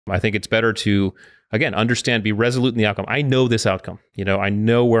I think it's better to, again, understand, be resolute in the outcome. I know this outcome, I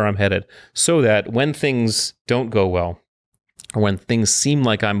know where I'm headed, so that when things don't go well, or when things seem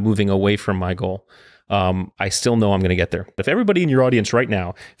like I'm moving away from my goal, I still know I'm going to get there. If everybody in your audience right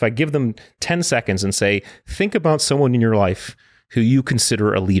now, if I give them 10 seconds and say, think about someone in your life who you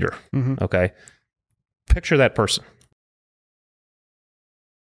consider a leader, okay? Picture that person.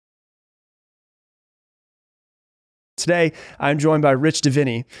 Today, I'm joined by Rich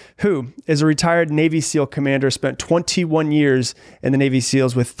Diviney, who is a retired Navy SEAL commander, spent 21 years in the Navy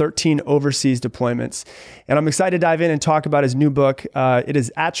SEALs with 13 overseas deployments. And I'm excited to dive in and talk about his new book. It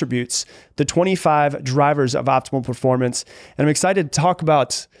is Attributes, the 25 Drivers of Optimal Performance. And I'm excited to talk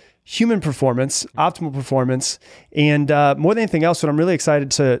about human performance, optimal performance. And more than anything else, what I'm really excited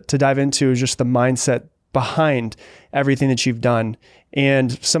to dive into is just the mindset behind everything that you've done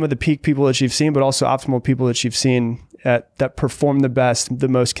and some of the peak people that you've seen, but also optimal people that you've seen that perform the best, the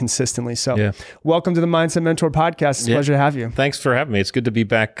most consistently. So welcome to the Mindset Mentor podcast. It's a pleasure to have you. Thanks for having me. It's good to be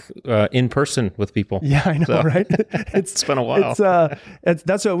back in person with people. Yeah, I know, right? It's been a while.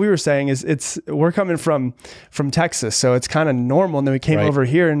 That's what we were saying is we're coming from Texas, so it's kind of normal. And then we came over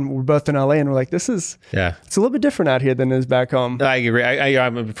here and we're both in LA and we're like, it's a little bit different out here than it is back home. I agree.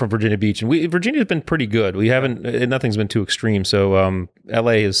 I'm from Virginia Beach, and Virginia's been pretty good. We haven't, nothing's been too extreme. So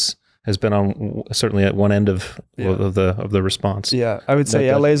LA has been on certainly at one end of the response. Yeah, I would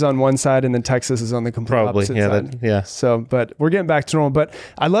say LA's on one side and then Texas is on the complete opposite side. So, but we're getting back to normal. But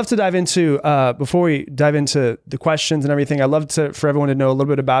I'd love to dive into, before we dive into the questions and everything, I'd love for everyone to know a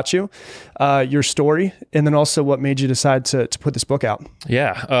little bit about you, your story, and then also what made you decide to put this book out.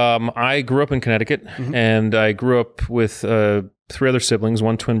 Yeah, I grew up in Connecticut, and I grew up with 3 other siblings,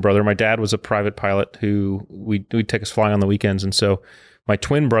 1 twin brother. My dad was a private pilot who we'd take us flying on the weekends, and so my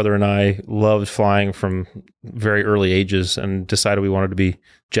twin brother and I loved flying from very early ages and decided we wanted to be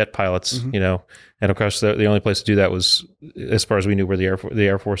jet pilots, And of course, the only place to do that was, as far as we knew, were the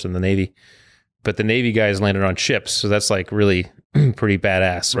Air Force and the Navy. But the Navy guys landed on ships, so that's like really pretty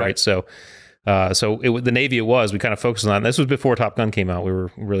badass, right? So, the Navy we kind of focused on that. And this was before Top Gun came out. We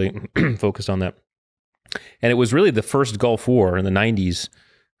were really focused on that. And it was really the first Gulf War in the 90s,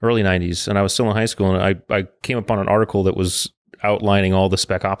 early 90s. And I was still in high school, and I came upon an article that was outlining all the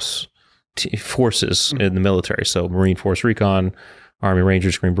Spec Ops forces in the military. So Marine Force Recon, Army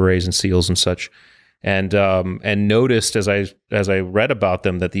Rangers, Green Berets, and SEALs and such. And noticed as I read about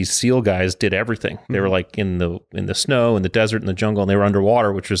them that these SEAL guys did everything. They were like in the snow, in the desert, in the jungle, and they were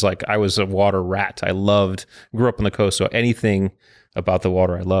underwater, which was like, I was a water rat. Grew up on the coast, so anything about the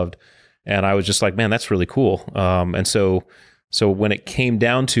water I loved. And I was just like, man, that's really cool. And so when it came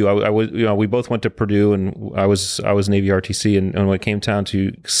down to, I was, we both went to Purdue, and I was Navy RTC, and when it came down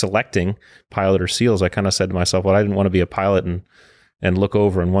to selecting pilot or SEALs, I kind of said to myself, well, I didn't want to be a pilot and look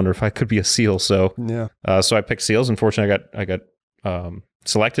over and wonder if I could be a SEAL. So so I picked SEALs, and fortunately I got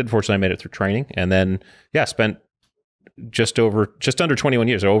selected. Fortunately, I made it through training, and then spent just under 21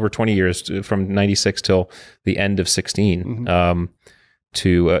 years, or over 20 years, from 96 till the end of 16.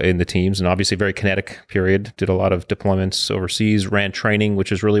 In the teams, and obviously very kinetic period. Did a lot of deployments overseas, ran training,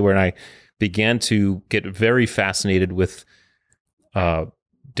 which is really where I began to get very fascinated with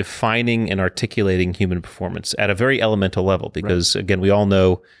defining and articulating human performance at a very elemental level. Because again, we all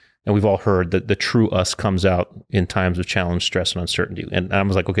know, and we've all heard, that the true us comes out in times of challenge, stress, and uncertainty. And I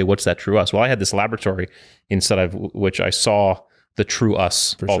was like, okay, what's that true us? Well, I had this laboratory inside of which I saw the true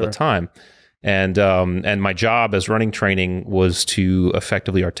us all the time. And my job as running training was to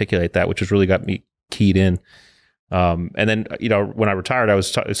effectively articulate that, which has really got me keyed in. And then, when I retired, I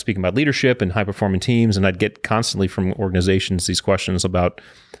was speaking about leadership and high performing teams, and I'd get constantly from organizations these questions about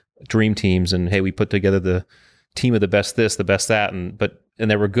dream teams, and hey, we put together the team of the best this, the best that, and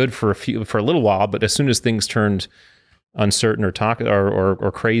they were good for a little while, but as soon as things turned uncertain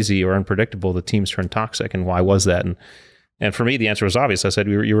or crazy or unpredictable, the teams turned toxic. And why was that? And for me, the answer was obvious. I said,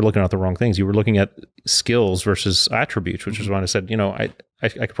 you were looking at the wrong things. You were looking at skills versus attributes, which is when I said, I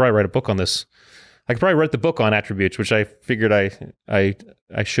could probably write a book on this. I could probably write the book on attributes, which I figured I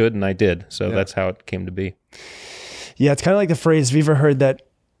should, and I did. So that's how it came to be. Yeah, it's kind of like the phrase, have you ever heard that,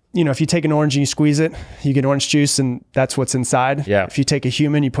 if you take an orange and you squeeze it, you get orange juice, and that's what's inside. Yeah. If you take a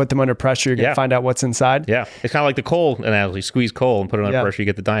human, you put them under pressure, you're going to find out what's inside. Yeah. It's kind of like the coal analogy. Squeeze coal and put it under pressure, you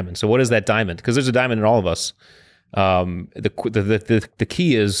get the diamond. So what is that diamond? Because there's a diamond in all of us. The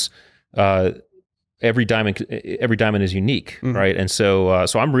key is every diamond is unique, right? And so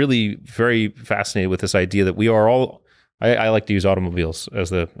I'm really very fascinated with this idea that we are all. I like to use automobiles as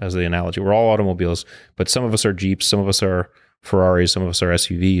the analogy. We're all automobiles, but some of us are Jeeps, some of us are Ferraris, some of us are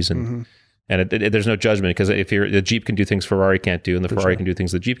SUVs, there's no judgment, because if the Jeep can do things Ferrari can't do, and the Ferrari can do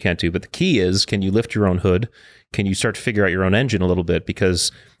things the Jeep can't do. But the key is, can you lift your own hood? Can you start to figure out your own engine a little bit?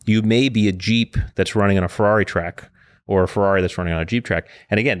 Because you may be a Jeep that's running on a Ferrari track, or a Ferrari that's running on a Jeep track.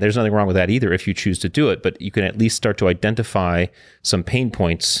 And again, there's nothing wrong with that either if you choose to do it, but you can at least start to identify some pain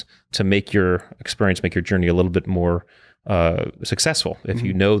points to make your experience, make your journey a little bit more successful. If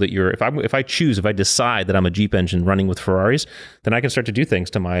you know that if I decide that I'm a Jeep engine running with Ferraris, then I can start to do things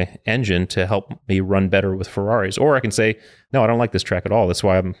to my engine to help me run better with Ferraris. Or I can say, no, I don't like this track at all. That's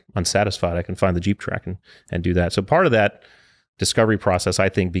why I'm unsatisfied. I can find the Jeep track and do that. So part of that discovery process, I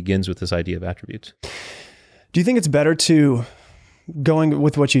think, begins with this idea of attributes. Do you think it's better to, going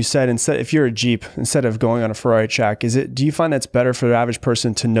with what you said, if you're a Jeep, instead of going on a Ferrari track, do you find that's better for the average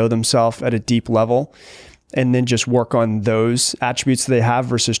person to know themselves at a deep level and then just work on those attributes that they have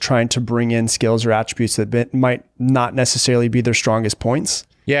versus trying to bring in skills or attributes that might not necessarily be their strongest points?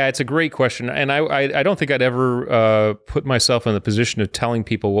 Yeah, it's a great question. And I don't think I'd ever put myself in the position of telling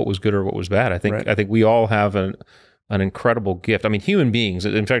people what was good or what was bad. I think we all have an incredible gift. I mean, human beings,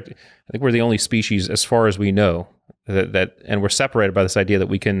 in fact, I think we're the only species, as far as we know, and we're separated by this idea that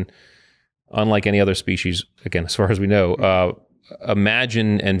we can, unlike any other species, again, as far as we know,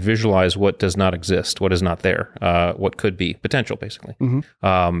 imagine and visualize what does not exist, what is not there, what could be, potential, basically.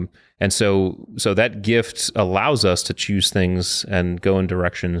 And so that gift allows us to choose things and go in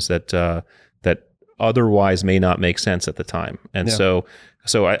directions that otherwise may not make sense at the time. And so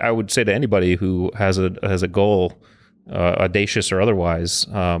I would say to anybody who has a goal, audacious or otherwise,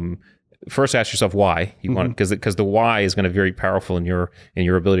 first ask yourself why you want it, because the why is going to be very powerful in your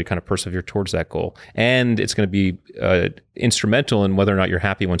ability to kind of persevere towards that goal, and it's going to be instrumental in whether or not you're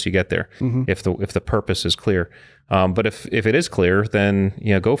happy once you get there, if the purpose is clear. But if it is clear, then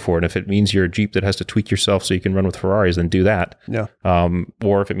go for it. If it means you're a Jeep that has to tweak yourself so you can run with Ferraris, then do that.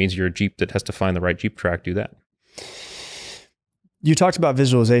 Or if it means you're a Jeep that has to find the right Jeep track, do that. You talked about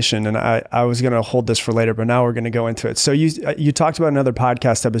visualization, and I was going to hold this for later, but now we're going to go into it. So you talked about another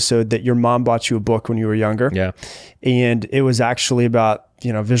podcast episode that your mom bought you a book when you were younger. Yeah. And it was actually about,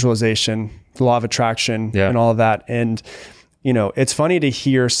 visualization, the law of attraction, and all of that. And, it's funny to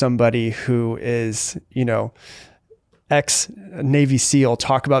hear somebody who is, ex-Navy SEAL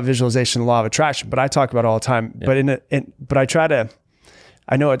talk about visualization, the law of attraction, but I talk about it all the time. Yeah. But I try to,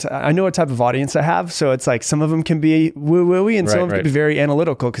 I know what type of audience I have. So it's like some of them can be woo-woo-y and some of them can be very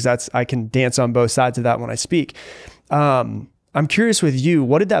analytical, because I can dance on both sides of that when I speak. I'm curious with you,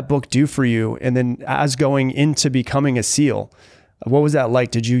 what did that book do for you? And then as going into becoming a SEAL, what was that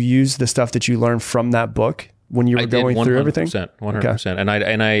like? Did you use the stuff that you learned from that book when you were going through everything?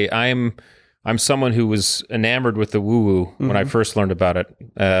 100%. Okay. I'm someone who was enamored with the woo-woo when I first learned about it.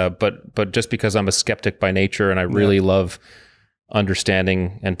 But just because I'm a skeptic by nature and I really love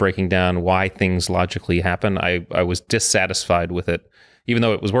understanding and breaking down why things logically happen, I was dissatisfied with it, even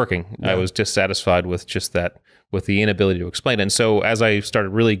though it was working. I was dissatisfied with just that, with the inability to explain it. And so as I started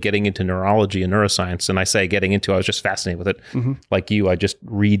really getting into neurology and neuroscience, and I say getting into, I was just fascinated with it. Like you, I just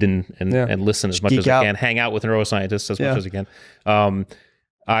read and listen as much as I can, hang out with neuroscientists as much as I can.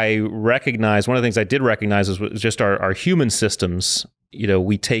 I recognize, one of the things I did recognize was just our human systems.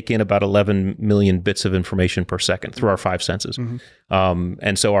 We take in about 11 million bits of information per second through our 5 senses.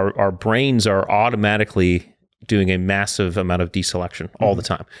 And so our brains are automatically doing a massive amount of deselection all the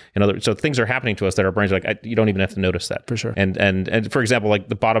time. So things are happening to us that our brains are like, you don't even have to notice that. For sure. And for example, like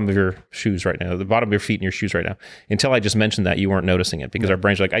the bottom of your shoes right now, the bottom of your feet in your shoes right now, until I just mentioned that, you weren't noticing it, because our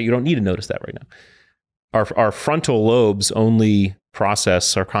brains are like, you don't need to notice that right now. Our frontal lobes only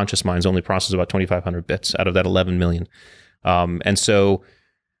process, our conscious minds only process about 2,500 bits out of that 11 million. And so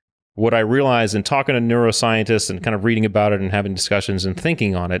what I realized in talking to neuroscientists and kind of reading about it and having discussions and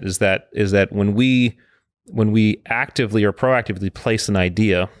thinking on it is that when we actively or proactively place an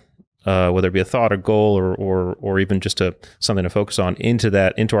idea, whether it be a thought, a goal, or even just something to focus on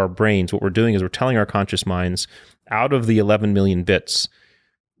into our brains, what we're doing is we're telling our conscious minds, out of the 11 million bits,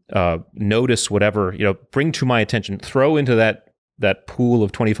 notice whatever, bring to my attention, throw into that pool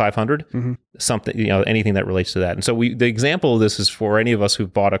of 2,500, something, anything that relates to that. And so the example of this is for any of us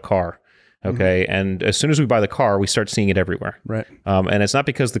who've bought a car. Okay. And as soon as we buy the car, we start seeing it everywhere. Right. And it's not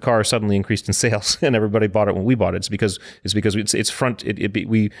because the car suddenly increased in sales and everybody bought it when we bought it. It's because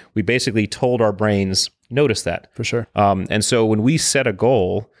we basically told our brains, notice that. For sure. And so when we set a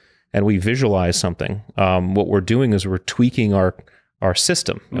goal and we visualize something, what we're doing is we're tweaking our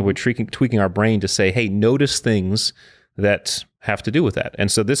system, and we're tweaking our brain to say, hey, notice things that have to do with that.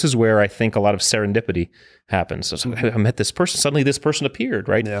 And so this is where I think a lot of serendipity happens. So I met this person, suddenly this person appeared,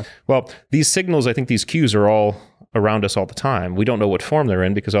 right? Yeah. Well, these signals, I think these cues are all around us all the time. We don't know what form they're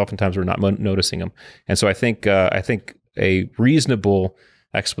in because oftentimes we're not noticing them. And so I think a reasonable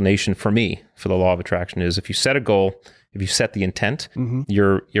explanation for me for the law of attraction is if you set a goal, if you set the intent,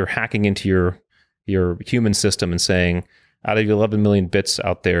 you're hacking into your human system and saying, out of 11 million bits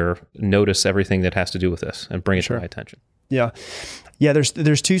out there, notice everything that has to do with this and bring it to my attention. Yeah. Yeah.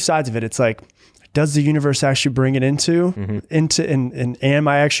 There's two sides of it. It's like, does the universe actually bring it into, and am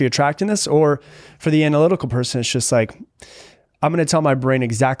I actually attracting this? Or for the analytical person, it's just like, I'm going to tell my brain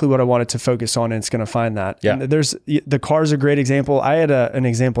exactly what I want it to focus on, and it's going to find that. Yeah. And the car is a great example. I had an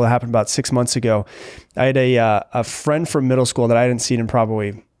example that happened about 6 months ago. I had a friend from middle school that I hadn't seen in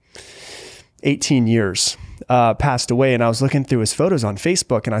probably 18 years. Passed away, and I was looking through his photos on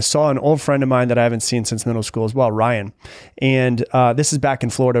Facebook, and I saw an old friend of mine that I haven't seen since middle school as well, Ryan. And this is back in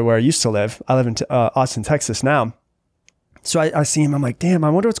Florida where I used to live. I live in Austin, Texas now. So I see him. I'm like, damn, I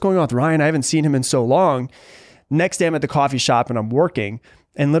wonder what's going on with Ryan. I haven't seen him in so long. Next day I'm at the coffee shop and I'm working,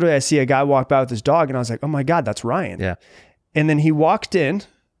 and literally I see a guy walk by with his dog, and I was like, oh my God, that's Ryan. Yeah. And then he walked in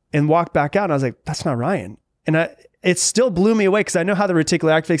and walked back out, and I was like, that's not Ryan. And it still blew me away because I know how the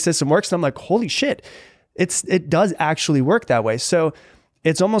reticular activating system works. And I'm like, holy shit. It does actually work that way. So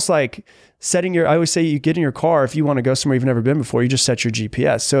it's almost like I always say you get in your car, if you want to go somewhere you've never been before, you just set your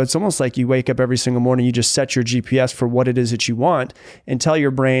GPS. So it's almost like you wake up every single morning, you just set your GPS for what it is that you want and tell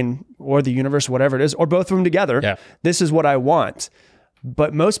your brain or the universe, whatever it is, or both of them together, this is what I want.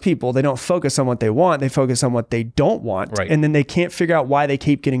 But most people, they don't focus on what they want. They focus on what they don't want. Right. And then they can't figure out why they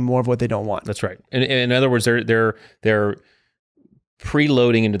keep getting more of what they don't want. That's right. And in other words, they're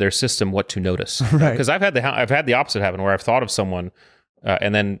preloading into their system what to notice. Right. Because I've had the opposite happen where I've thought of someone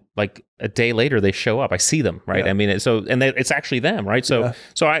and then like a day later they show up. I see them, right? Yeah. I mean, it's actually them, right? So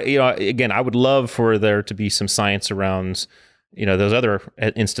again, I would love for there to be some science around those other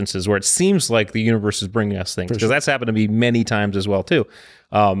instances where it seems like the universe is bringing us things, because that's happened to me many times as well too.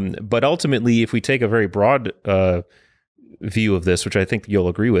 But ultimately, if we take a very broad view of this, which I think you'll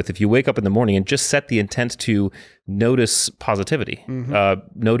agree with, if you wake up in the morning and just set the intent to notice positivity,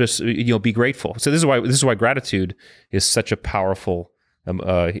 notice, be grateful. So this is why gratitude is such a powerful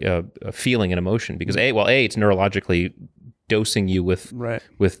feeling and emotion, because it's neurologically dosing you with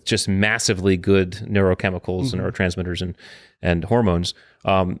just massively good neurochemicals and neurotransmitters and hormones.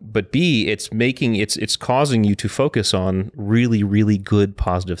 But B, it's causing you to focus on really, really good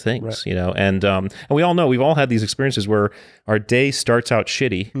positive things, and we all know, we've all had these experiences where our day starts out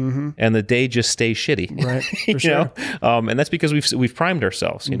shitty and the day just stays shitty, right? For sure. And that's because we've primed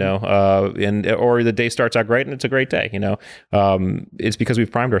ourselves, or the day starts out great and it's a great day, it's because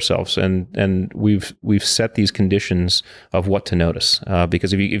we've primed ourselves and we've set these conditions of what to notice.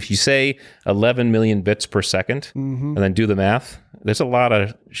 Because if you say 11 million bits per second and then do the math, there's a lot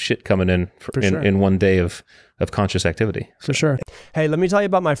of shit coming in one day of conscious activity. For sure. Hey, let me tell you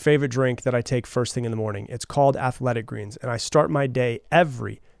about my favorite drink that I take first thing in the morning. It's called AthleticGreens, and I start my day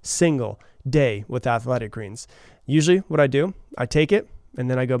every single day with AthleticGreens. Usually what I do, I take it and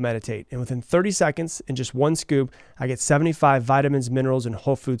then I go meditate. And within 30 seconds, in just one scoop, I get 75 vitamins, minerals, and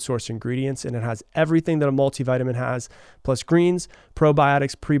whole food source ingredients. And it has everything that a multivitamin has, plus greens,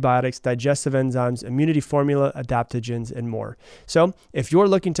 probiotics, prebiotics, digestive enzymes, immunity formula, adaptogens, and more. So if you're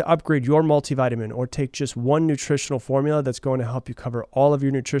looking to upgrade your multivitamin or take just one nutritional formula that's going to help you cover all of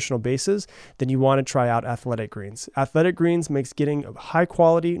your nutritional bases, then you want to try out AthleticGreens. AthleticGreens makes getting high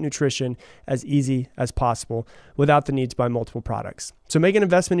quality nutrition as easy as possible without the need to buy multiple products. So make an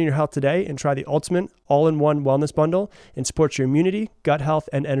investment in your health today and try the ultimate all-in-one wellness bundle and support your immunity, gut health,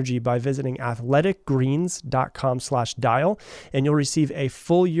 and energy by visiting athleticgreens.com/dial, and you'll receive a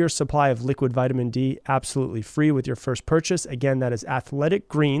full year supply of liquid vitamin D absolutely free with your first purchase. Again, that is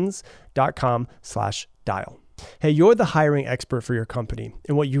athleticgreens.com/dial. Hey, you're the hiring expert for your company,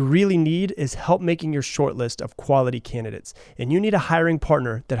 and what you really need is help making your short list of quality candidates. And you need a hiring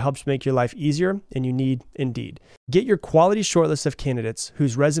partner that helps make your life easier, and you need Indeed. Get your quality shortlist of candidates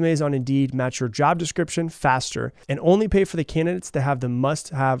whose resumes on Indeed match your job description faster, and only pay for the candidates that have the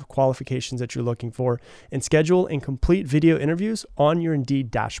must-have qualifications that you're looking for, and schedule and complete video interviews on your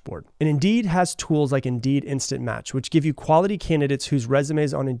Indeed dashboard. And Indeed has tools like Indeed Instant Match, which give you quality candidates whose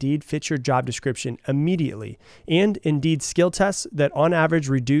resumes on Indeed fit your job description immediately, and Indeed skill tests that on average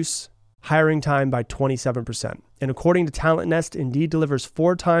reduce hiring time by 27%. And according to Talent Nest, Indeed delivers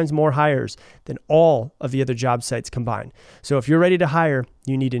 4 times more hires than all of the other job sites combined. So if you're ready to hire,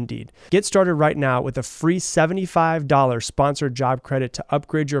 you need Indeed. Get started right now with a free $75 sponsored job credit to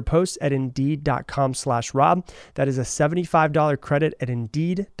upgrade your post at Indeed.com/Rob. That is a $75 credit at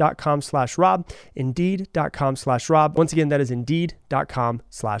Indeed.com/Rob. Indeed.com/Rob. Once again, that is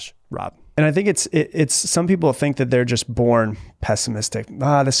Indeed.com/Rob. And I think it's some people think that they're just born pessimistic.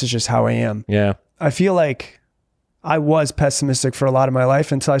 This is just how I am. Yeah. I feel like I was pessimistic for a lot of my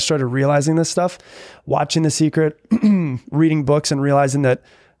life until I started realizing this stuff, watching The Secret, reading books, and realizing that,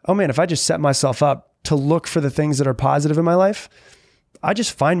 oh man, if I just set myself up to look for the things that are positive in my life, I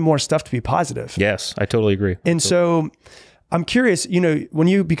just find more stuff to be positive. Yes, I totally agree. And so I'm curious, when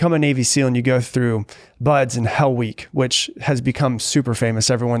you become a Navy SEAL and you go through BUD/S and Hell Week, which has become super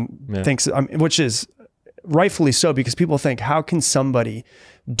famous, everyone thinks, which is rightfully so, because people think, how can somebody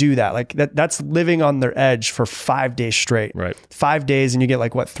do that? Like that's living on their edge for 5 days straight. Right. 5 days and you get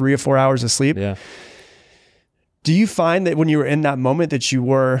like 3 or 4 hours of sleep. Yeah. Do you find that when you were in that moment that you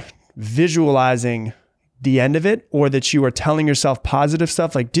were visualizing the end of it, or that you were telling yourself positive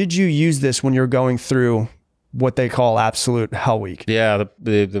stuff? Like, did you use this when you're going through what they call absolute Hell Week? Yeah,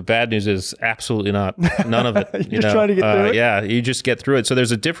 the bad news is absolutely not. None of it. You're just trying to get through it? Yeah, you just get through it. So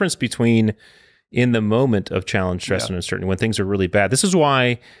there's a difference between in the moment of challenge, stress, and uncertainty, when things are really bad. This is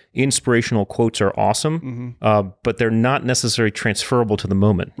why inspirational quotes are awesome, but they're not necessarily transferable to the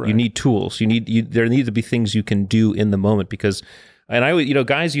moment. Right. You need tools. There need to be things you can do in the moment, because, and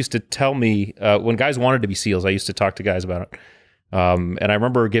guys used to tell me, when guys wanted to be SEALs, I used to talk to guys about it. And I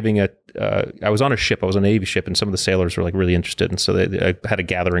remember I was on a ship, I was on a Navy ship, and some of the sailors were like really interested. And so I had a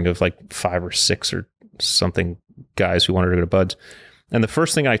gathering of like 5 or 6 or something guys who wanted to go to BUD/S. And the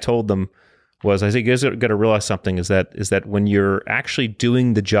first thing I told them was, I think you guys got to realize something, is that when you're actually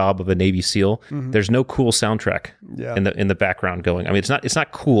doing the job of a Navy SEAL, there's no cool soundtrack in the background going. I mean, it's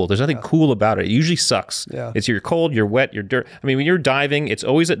not cool. There's nothing cool about it. It usually sucks. Yeah. You're cold, you're wet, you're dirt. I mean, when you're diving, it's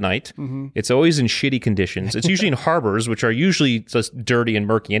always at night. It's always in shitty conditions. It's usually in harbors, which are usually just dirty and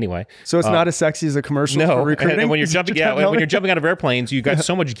murky anyway. So it's not as sexy as a commercial for recruiting. And when you're jumping, when you're jumping out of airplanes, you got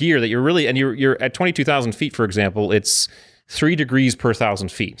so much gear that you're really, and you're at 22,000 feet, for example, it's 3 degrees per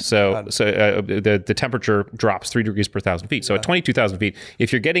 1,000 feet. So the temperature drops 3 degrees per 1,000 feet. So at 22,000 feet,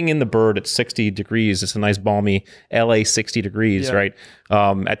 if you're getting in the bird at 60 degrees, it's a nice balmy LA 60 degrees, right?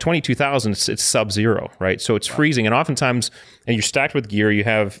 At 22,000, it's sub-zero, right? So it's freezing. And oftentimes, and you're stacked with gear, you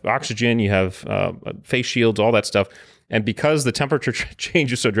have oxygen, you have face shields, all that stuff. And because the temperature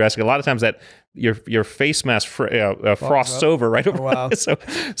changes so drastically, a lot of times that your face mask frosts over right over. Oh, wow.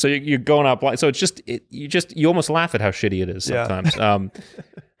 So you're going out blind. So it's you almost laugh at how shitty it is sometimes. By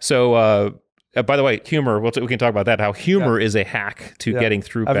the way, humor. We can talk about that. How humor is a hack to getting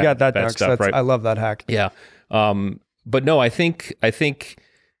through. I've got that bad stuff. Right? I love that hack. Yeah. But no, I think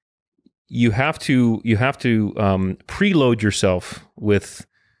you have to preload yourself with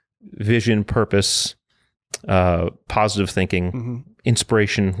vision, purpose, positive thinking,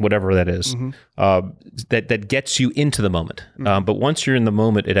 inspiration, whatever that is, that gets you into the moment. But once you're in the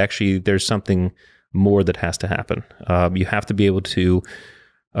moment, there's something more that has to happen. You have to be able to,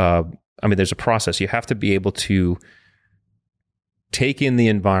 there's a process. You have to be able to take in the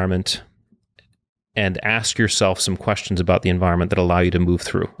environment and ask yourself some questions about the environment that allow you to move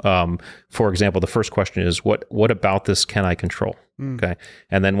through. For example, the first question is, what about this can I control? Okay.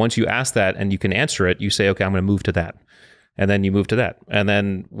 And then once you ask that and you can answer it, you say, okay, I'm going to move to that. And then you move to that. And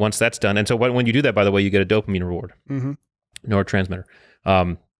then once that's done, and so when you do that, by the way, you get a dopamine reward, neurotransmitter.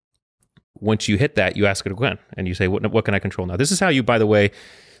 Once you hit that, you ask it again and you say, what can I control now? This is how you, by the way,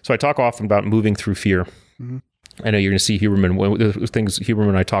 so I talk often about moving through fear. I know you're going to see Huberman. One of the things Huberman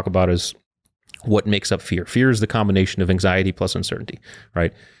and I talk about is what makes up fear. Fear is the combination of anxiety plus uncertainty,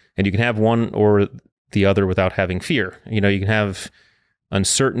 right? And you can have one or the other without having fear. You can have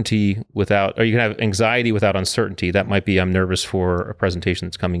uncertainty without, or you can have anxiety without uncertainty. That might be, I'm nervous for a presentation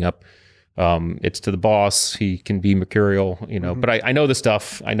that's coming up. It's to the boss. He can be mercurial, but I know the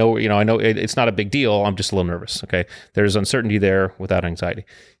stuff. I know it's not a big deal. I'm just a little nervous. Okay. There's uncertainty there without anxiety.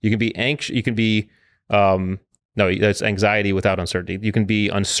 You can be anxious. You can be, no, that's anxiety without uncertainty. You can be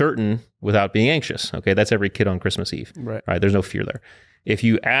uncertain without being anxious. Okay. That's every kid on Christmas Eve. Right. There's no fear there. If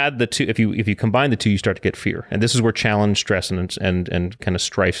you add the two, if you combine the two, you start to get fear. And this is where challenge, stress, and kind of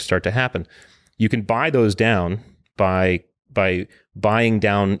strife start to happen. You can buy those down by buying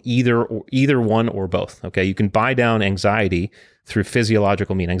down either one or both. Okay. You can buy down anxiety through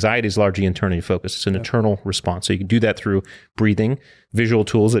physiological means. Anxiety is largely internally focused. It's an internal response. So you can do that through breathing, visual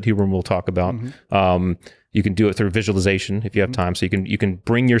tools that Huberman will talk about, You can do it through visualization if you have time. So you can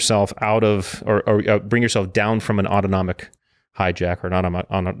bring yourself out of, or bring yourself down from an autonomic hijack or an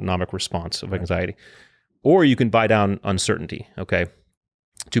autonomic response of anxiety. Or you can buy down uncertainty, okay?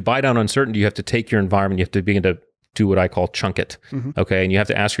 To buy down uncertainty, you have to take your environment, you have to begin to do what I call chunk it, okay? And you have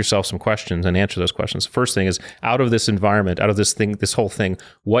to ask yourself some questions and answer those questions. The first thing is, out of this environment, out of this thing, this whole thing,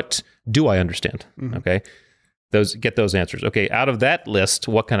 what do I understand, okay? Get those answers. Okay, out of that list,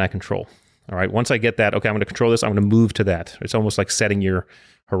 what can I control? All right, once I get that, okay, I'm going to control this, I'm going to move to that. It's almost like setting your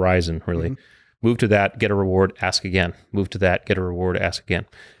horizon, really. Move to that, get a reward, ask again. Move to that, get a reward, ask again.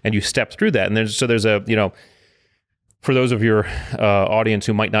 And you step through that. And there's a, you know, for those of your audience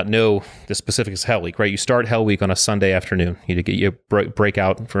who might not know the specifics of Hell Week, right? You start Hell Week on a Sunday afternoon. You break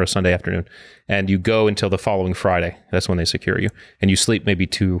out for a Sunday afternoon, and you go until the following Friday. That's when they secure you, and you sleep maybe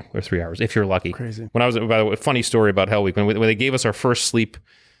 2 or 3 hours if you're lucky. Crazy. When I was, by the way, funny story about Hell Week, when they gave us our first sleep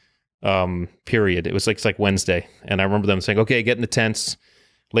period, it's like Wednesday, and I remember them saying, "Okay, get in the tents,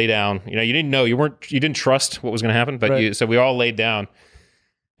 lay down." You know, you didn't trust what was going to happen, but so we all laid down.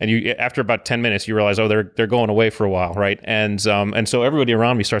 And after about 10 minutes, you realize, oh, they're going away for a while, right? And so everybody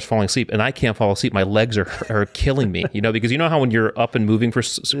around me starts falling asleep, and I can't fall asleep. My legs are killing me, you know, because you know how when you're up and moving for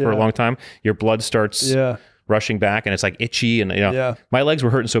a long time, your blood starts rushing back, and it's like itchy, and you know, my legs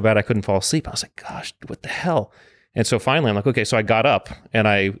were hurting so bad I couldn't fall asleep. I was like, gosh, what the hell? And so finally, I'm like, okay, so I got up and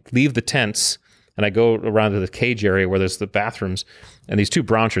I leave the tents. And I go around to the cage area where there's the bathrooms, and these two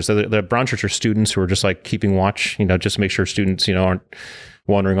brown shirts. So the brown shirts are students who are just like keeping watch, you know, just to make sure students, you know, aren't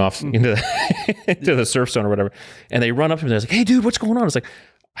wandering off into the surf zone or whatever. And they run up to me, they're like, "Hey, dude, what's going on?" I was like,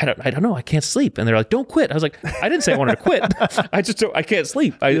 I don't know. I can't sleep. And they're like, "Don't quit." I was like, I didn't say I wanted to quit. I can't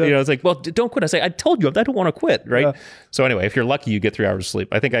sleep. You know, it's like, well, don't quit. I say, I told you, I don't want to quit, right? Yeah. So anyway, if you're lucky, you get 3 hours of sleep.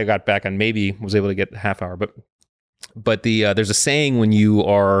 I think I got back and maybe was able to get a half hour. But there's a saying when you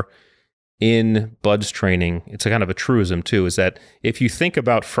are in buds training, it's a kind of a truism too, is that if you think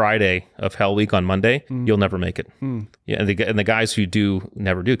about Friday of Hell Week on Monday, you'll never make it. Yeah, and the guys who do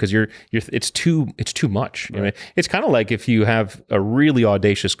never do, because it's too much. Right. You know? It's kind of like if you have a really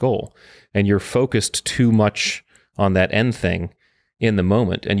audacious goal and you're focused too much on that end thing in the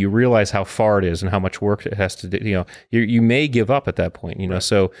moment, and you realize how far it is and how much work it has to do. You know, you may give up at that point. You know,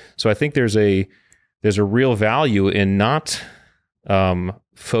 so I think there's a real value in not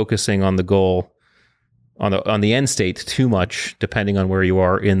focusing on the goal, on the end state too much, depending on where you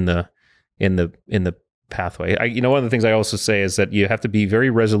are in the pathway. One of the things I also say is that you have to be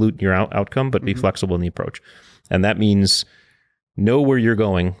very resolute in your outcome, but be flexible in the approach, and that means know where you're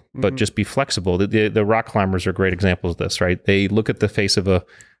going, but just be flexible. The rock climbers are great examples of this, right? They look at the face of a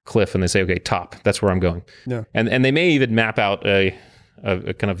cliff and they say, "Okay, top, that's where I'm going." Yeah, and they may even map out a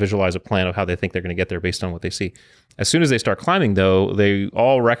kind of visualize a plan of how they think they're going to get there based on what they see. As soon as they start climbing, though, they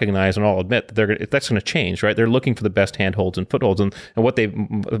all recognize and all admit that that's going to change, right? They're looking for the best handholds and footholds, and what they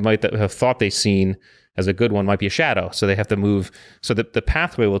might have thought they've seen as a good one might be a shadow. So they have to move, so that the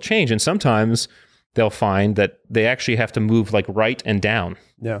pathway will change. And sometimes they'll find that they actually have to move like right and down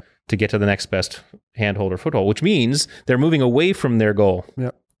to get to the next best handhold or foothold, which means they're moving away from their goal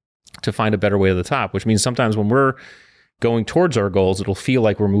to find a better way to the top, which means sometimes when we're going towards our goals, it'll feel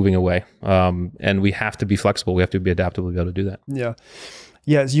like we're moving away. And we have to be flexible. We have to be adaptable to be able to do that. Yeah.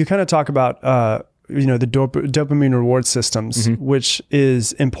 Yeah. So you kind of talk about, the dopamine reward systems, which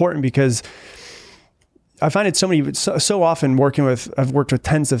is important because I find it so often I've worked with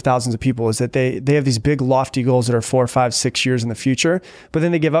tens of thousands of people, is that they have these big lofty goals that are 4, 5, 6 years in the future, but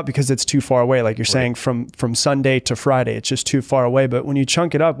then they give up because it's too far away. Like you're saying, from Sunday to Friday, it's just too far away. But when you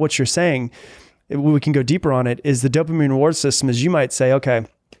chunk it up, what you're saying, we can go deeper on it, is the dopamine reward system is, you might say, okay,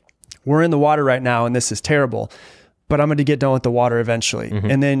 we're in the water right now and this is terrible, but I'm going to get done with the water eventually.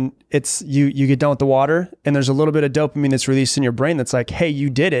 And then it's, you get done with the water and there's a little bit of dopamine that's released in your brain that's like, hey, you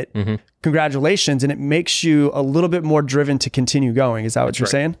did it. Congratulations. And it makes you a little bit more driven to continue going. Is that what you're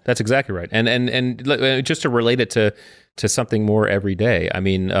saying? That's exactly right. And just to relate it to something more everyday, I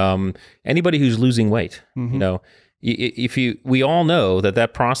mean, anybody who's losing weight, you know, we all know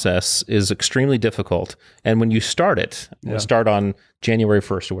that process is extremely difficult. And when you start it, start on January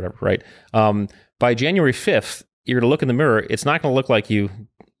 1st or whatever, right? By January 5th, you're going to look in the mirror. It's not going to look like you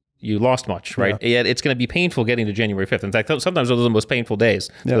lost much, right? Yet it's going to be painful getting to January 5th. In fact, sometimes those are the most painful days,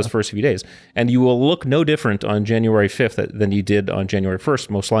 those first few days. And you will look no different on January 5th than you did on January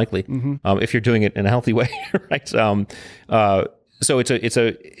 1st, most likely, if you're doing it in a healthy way, right? So if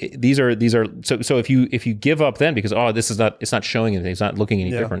you give up then because it's not showing anything, it's not looking any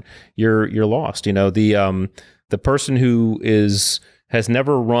different, you're lost. You know, the person who has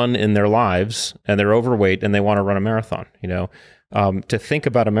never run in their lives and they're overweight and they want to run a marathon, you know, to think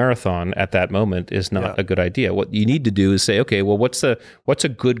about a marathon at that moment is not a good idea. What you need to do is say, okay, well, what's a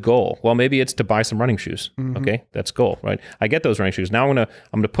good goal? Well, maybe it's to buy some running shoes. Okay, that's goal, right? I get those running shoes. Now I'm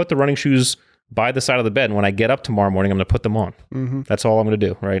gonna put the running shoes by the side of the bed, and when I get up tomorrow morning, I'm going to put them on. That's all I'm going to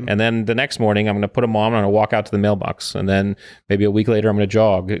do, right? And then the next morning, I'm going to put them on, I'm going to walk out to the mailbox, and then maybe a week later, I'm going to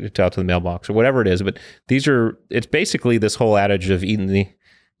jog out to the mailbox, or whatever it is. But it's basically this whole adage of eating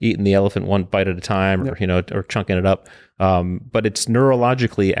the elephant one bite at a time, or chunking it up. But it's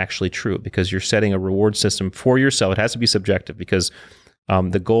neurologically actually true, because you're setting a reward system for yourself. It has to be subjective, because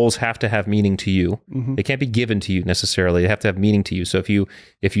the goals have to have meaning to you. They can't be given to you necessarily. They have to have meaning to you. So if you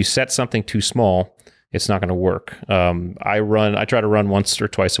set something too small, it's not going to work. I try to run once or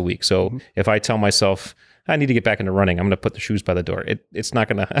twice a week. So if I tell myself I need to get back into running, I'm going to put the shoes by the door. It's not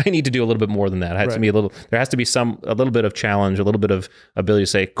going to. I need to do a little bit more than that. It has to be there has to be a little bit of challenge, a little bit of ability to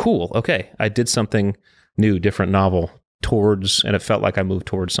say, cool, okay, I did something new, different, novel and it felt like I moved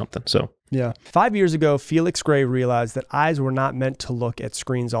towards something. So. Yeah. 5 years ago, FelixGray realized that eyes were not meant to look at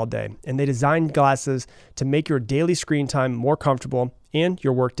screens all day, and they designed glasses to make your daily screen time more comfortable and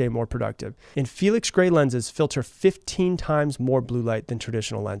your workday more productive. And FelixGray lenses filter 15 times more blue light than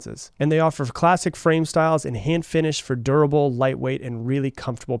traditional lenses. And they offer classic frame styles and hand finish for durable, lightweight, and really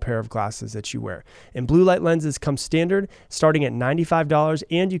comfortable pair of glasses that you wear. And blue light lenses come standard, starting at $95,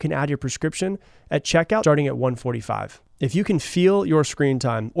 and you can add your prescription at checkout, starting at $145. If you can feel your screen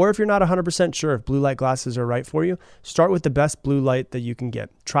time, or if you're not 100% sure if blue light glasses are right for you, start with the best blue light that you can get.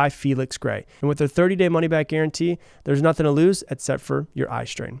 Try FelixGray. And with their 30-day money-back guarantee, there's nothing to lose except for your eye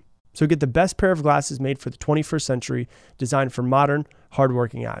strain. So get the best pair of glasses made for the 21st century, designed for modern,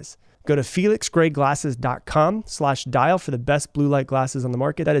 hardworking eyes. Go to FelixGrayGlasses.com/dial for the best blue light glasses on the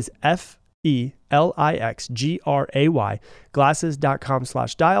market. That is FelixGray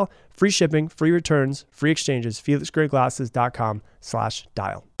glasses.com/dial. Free shipping, free returns, free exchanges.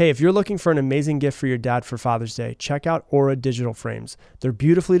 FelixGrayGlasses.com/dial. Hey, if you're looking for an amazing gift for your dad for Father's Day, check out Aura Digital Frames. They're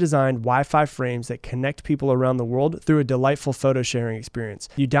beautifully designed Wi-Fi frames that connect people around the world through a delightful photo sharing experience.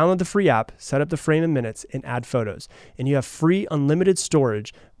 You download the free app, set up the frame in minutes, and add photos. And you have free unlimited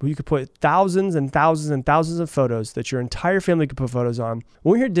storage where you could put thousands and thousands and thousands of photos that your entire family could put photos on.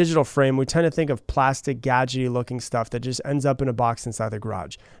 When we hear digital frame, we tend to think of plastic, gadgety looking stuff that just ends up in a box inside the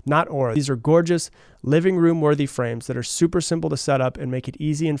garage. Not Aura. These are gorgeous, living room worthy frames that are super simple to set up and make it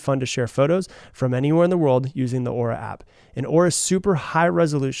easy and fun to share photos from anywhere in the world using the Aura app. And Aura's super high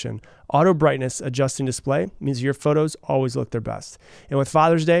resolution, auto brightness adjusting display means your photos always look their best. And with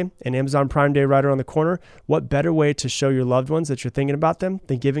Father's Day and Amazon Prime Day right around the corner, what better way to show your loved ones that you're thinking about them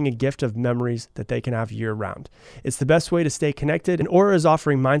than giving a gift of memories that they can have year round. It's the best way to stay connected, and Aura is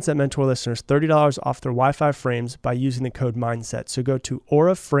offering Mindset Mentor listeners $30 off their Wi-Fi frames by using the code MINDSET. So go to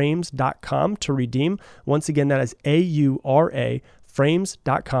auraframes.com to redeem. Once again, that is AURA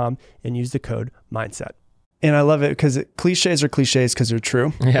frames.com and use the code MINDSET. And I love it because cliches are cliches because they're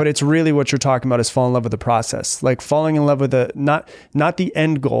true, but it's really what you're talking about is fall in love with the process. Like falling in love with not the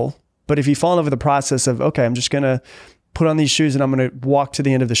end goal, but if you fall in love with the process of, okay, I'm just going to put on these shoes and I'm going to walk to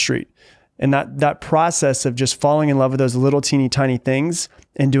the end of the street. And that process of just falling in love with those little teeny tiny things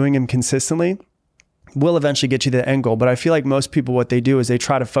and doing them consistently will eventually get you to the end goal. But I feel like most people, what they do is they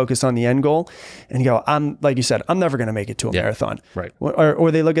try to focus on the end goal and go, like you said, I'm never going to make it to a marathon. Right.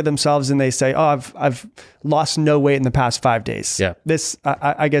 Or they look at themselves and they say, oh, I've lost no weight in the past 5 days. Yeah. This,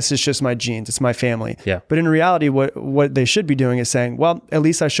 I guess it's just my genes. It's my family. Yeah. But in reality, what they should be doing is saying, well, at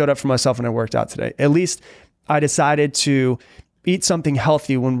least I showed up for myself and I worked out today. At least I decided to eat something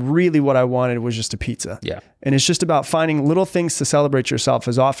healthy when really what I wanted was just a pizza. Yeah. And it's just about finding little things to celebrate yourself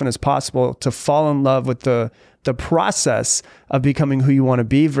as often as possible to fall in love with the process of becoming who you want to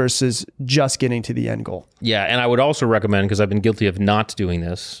be versus just getting to the end goal. Yeah. And I would also recommend, because I've been guilty of not doing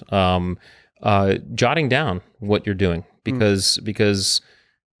this, jotting down what you're doing because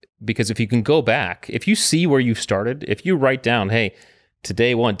if you can go back, if you see where you started, if you write down, hey,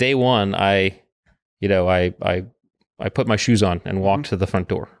 day one, I put my shoes on and walked to the front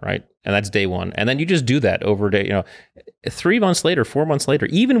door, right? And that's day one. And then you just do that over day, 3 months later, 4 months later,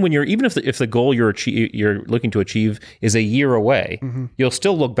 even if the goal you're looking to achieve is a year away, you'll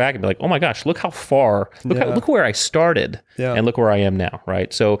still look back and be like, oh my gosh, look how far, look where I started and look where I am now,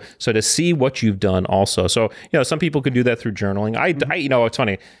 right? So to see what you've done also. So, some people could do that through journaling. I it's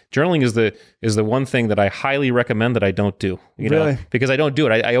funny. Journaling is the one thing that I highly recommend that I don't do, really? Because I don't do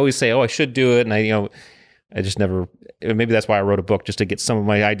it. I always say, oh, I should do it. And I just never, maybe that's why I wrote a book, just to get some of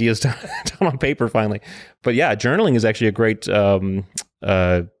my ideas down on paper finally. But yeah, journaling is actually a great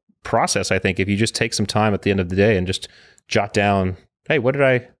process, I think, if you just take some time at the end of the day and just jot down, hey, what did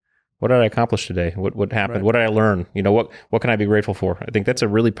I what did I accomplish today? What happened? Right. What did I learn? You know, what can I be grateful for? I think that's a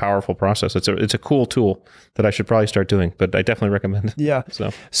really powerful process. It's a cool tool that I should probably start doing, but I definitely recommend it. Yeah.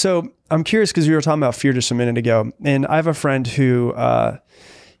 So I'm curious because we were talking about fear just a minute ago, and I have a friend who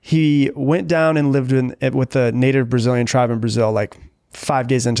he went down and lived with a native Brazilian tribe in Brazil, like 5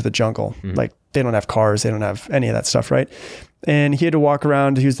 days into the jungle. Like they don't have cars, they don't have any of that stuff, right? And he had to walk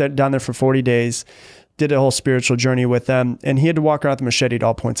around. He was down there for 40 days. Did a whole spiritual journey with them, and he had to walk around with a machete at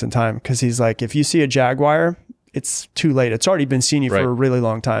all points in time because he's like, if you see a jaguar, it's too late. It's already been seeing you for a really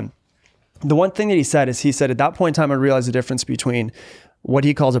long time. The one thing that he said at that point in time, I realized the difference between what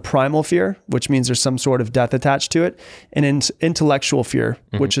he calls a primal fear, which means there's some sort of death attached to it, and intellectual fear,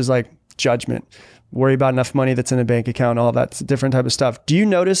 which is like judgment, worry about enough money that's in a bank account, all that different type of stuff. Do you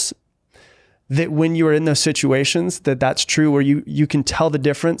notice that when you are in those situations that's true, where you can tell the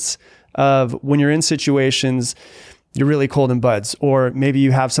difference of when you're in situations, you're really cold in buds, or maybe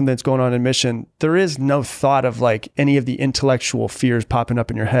you have something that's going on in mission, there is no thought of like any of the intellectual fears popping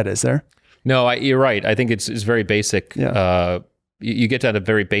up in your head, is there? No, you're right. I think it's very basic. Yeah. You get down to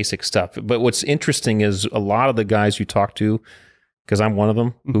very basic stuff. But what's interesting is a lot of the guys you talk to, because I'm one of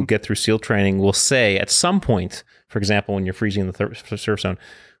them, who get through SEAL training, will say at some point, for example, when you're freezing in the surf zone,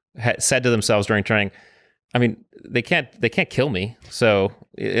 said to themselves during training, I mean, they can't kill me. So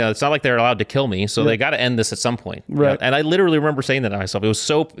it's not like they're allowed to kill me. So they got to end this at some point. Right. You know? And I literally remember saying that to myself. It was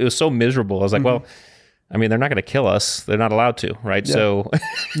so miserable. I was like, well, I mean, they're not going to kill us. They're not allowed to, right?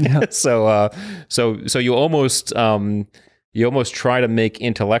 Yeah. So you almost try to make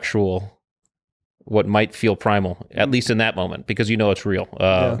intellectual what might feel primal, at least in that moment, because you know it's real,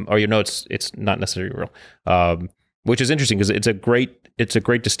 or you know it's not necessarily real. Which is interesting because it's a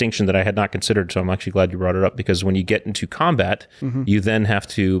great distinction that I had not considered. So I'm actually glad you brought it up, because when you get into combat, you then have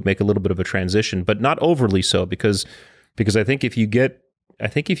to make a little bit of a transition, but not overly so, because I think if you get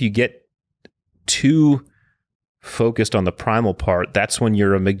too focused on the primal part, that's when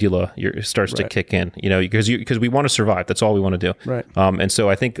your amygdala starts to kick in, you know, because we want to survive. That's all we want to do. Right. And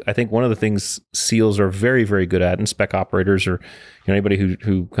so I think one of the things SEALs are very, very good at, and spec operators, or anybody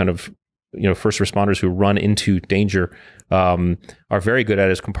who kind of, first responders who run into danger, are very good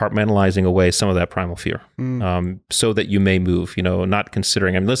at, is compartmentalizing away some of that primal fear, so that you may move, not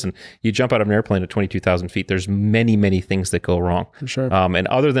considering. I mean, listen, you jump out of an airplane at 22,000 feet, there's many, many things that go wrong. For sure. And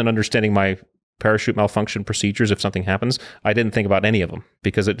other than understanding my parachute malfunction procedures, if something happens, I didn't think about any of them,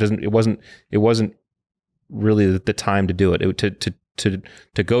 because it wasn't really the time to do it.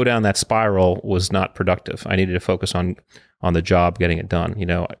 To go down that spiral was not productive. I needed to focus on the job, getting it done.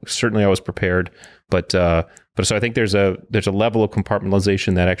 Certainly I was prepared, but so I think there's a level of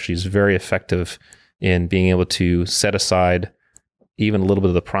compartmentalization that actually is very effective in being able to set aside even a little bit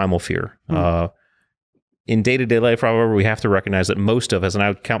of the primal fear. In day-to-day life, however, we have to recognize that most of us, and I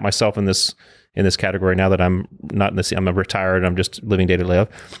would count myself in this category now that I'm not in this, I'm retired, I'm just living day-to-day life.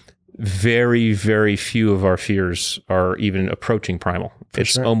 Very, very few of our fears are even approaching primal.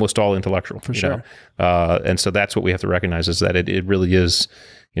 It's almost all intellectual. For sure. And so that's what we have to recognize, is that it really is,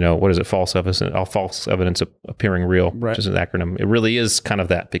 what is it? False evidence appearing real, which is an acronym. It really is kind of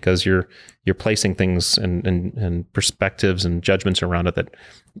that, because you're placing things and perspectives and judgments around it that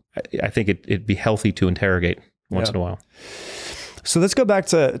I think it'd be healthy to interrogate once in a while. So let's go back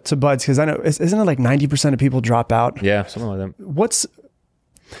to buds, because I know, isn't it like 90% of people drop out? Yeah, something like that.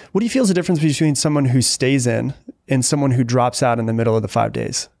 What do you feel is the difference between someone who stays in and someone who drops out in the middle of the 5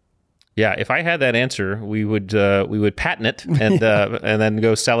 days? Yeah, if I had that answer, we would patent it and then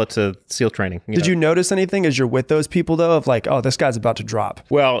go sell it to SEAL training. Did you notice anything as you're with those people though, of like, oh, this guy's about to drop?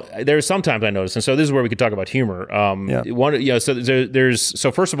 Well, there's sometimes I notice, and so this is where we could talk about humor. So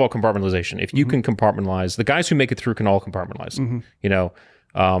first of all, compartmentalization. If you can compartmentalize, the guys who make it through can all compartmentalize.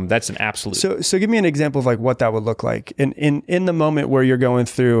 That's an absolute. So give me an example of like what that would look like in the moment where you're going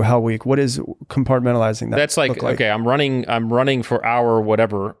through Hell Week. What is compartmentalizing that? That's like, okay, I'm running for hour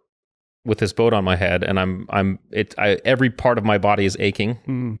whatever with this boat on my head, and every part of my body is aching,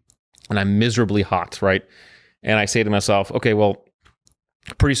 and I'm miserably hot, right? And I say to myself, okay, well,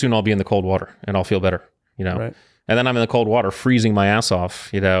 pretty soon I'll be in the cold water and I'll feel better, Right. And then I'm in the cold water, freezing my ass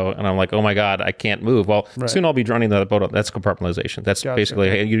off, and I'm like, oh my God, I can't move. Well, soon I'll be running the boat up. That's compartmentalization. That's basically,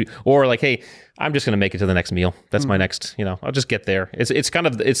 hey, I'm just going to make it to the next meal. That's my next, I'll just get there.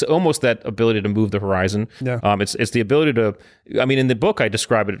 It's almost that ability to move the horizon. Yeah. It's the ability to, in the book, I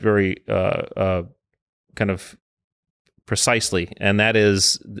describe it very kind of precisely. And that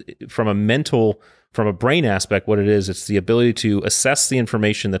is from a brain aspect, what it is, it's the ability to assess the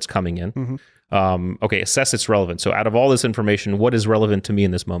information that's coming in. Assess its relevance. So out of all this information, what is relevant to me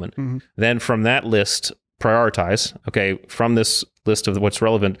in this moment? Then from that list, prioritize, from this list of what's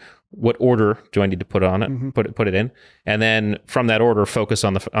relevant, what order do I need to put on it, put it in, and then from that order, focus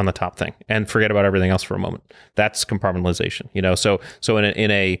on the top thing and forget about everything else for a moment. That's compartmentalization, you know. So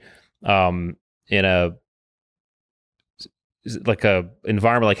in a like a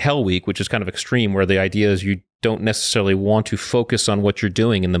environment like Hell Week, which is kind of extreme, where the idea is you don't necessarily want to focus on what you're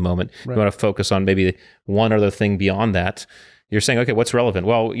doing in the moment. Right. You want to focus on maybe one other thing beyond that. You're saying, okay, what's relevant?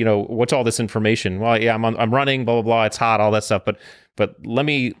 Well, you know, what's all this information? Well, yeah, I'm running, blah, blah, blah. It's hot, all that stuff. But let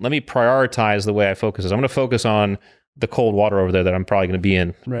me prioritize the way I focus. I'm going to focus on the cold water over there that I'm probably going to be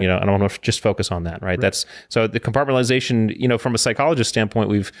in, right. You know, and I want to just focus on that, right? That's so the compartmentalization, you know, from a psychologist standpoint,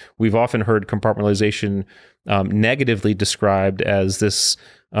 we've often heard compartmentalization negatively described as this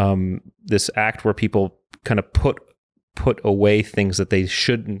act where people kind of put away things that they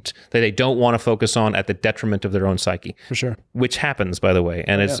shouldn't, that they don't want to focus on at the detriment of their own psyche. For sure. Which happens, by the way.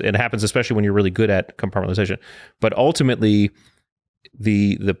 And it happens especially when you're really good at compartmentalization. But ultimately,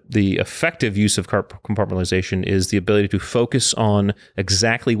 the effective use of compartmentalization is the ability to focus on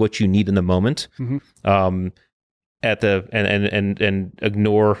exactly what you need in the moment, and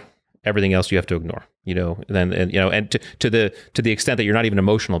ignore everything else you have to ignore. You know, and to the extent that you're not even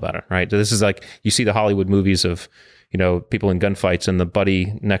emotional about it, right? So this is like, you see the Hollywood movies of, you know, people in gunfights and the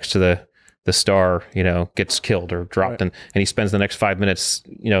buddy next to the star, you know, gets killed or dropped, and he spends the next 5 minutes,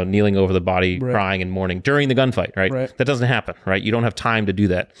 you know, kneeling over the body, crying and mourning during the gunfight, right? That doesn't happen, right? You don't have time to do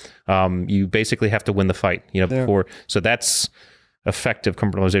that. You basically have to win the fight, you know, before. So that's effective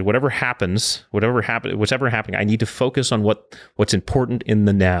compartmentalization. Whatever happens, whatever happening, I need to focus on what's important in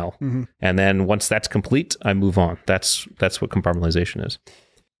the now, and then once that's complete, I move on. That's what compartmentalization is.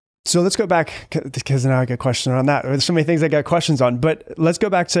 So let's go back, because now I get questions on that. There's so many things I got questions on, but let's go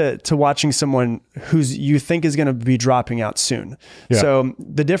back to watching someone who's you think is going to be dropping out soon. Yeah. So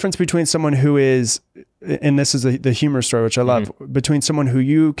the difference between someone who is, and this is the humor story, which I love, between someone who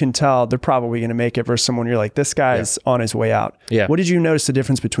you can tell they're probably going to make it versus someone you're like, this guy's on his way out. Yeah. What did you notice the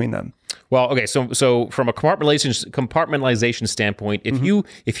difference between them? Well, okay, so from a compartmentalization standpoint,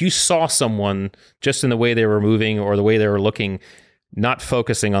 if you saw someone just in the way they were moving or the way they were looking, not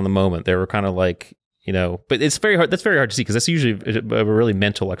focusing on the moment, they were kind of like, you know, but it's very hard. That's very hard to see, because that's usually a really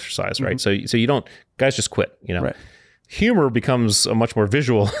mental exercise, right? So you don't, guys just quit, you know. Right. Humor becomes a much more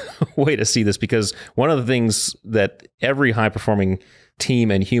visual way to see this, because one of the things that every high-performing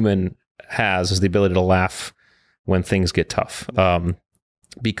team and human has is the ability to laugh when things get tough.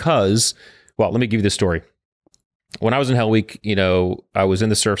 Because, well, let me give you this story. When I was in Hell Week, you know, I was in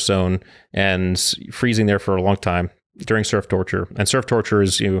the surf zone and freezing there for a long time during surf torture. And surf torture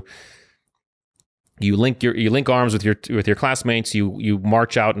is you link arms with your classmates, you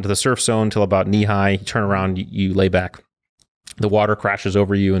march out into the surf zone till about knee high, you turn around, you lay back. The water crashes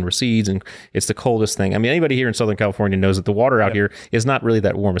over you and recedes, and it's the coldest thing. I mean, anybody here in Southern California knows that the water out here is not really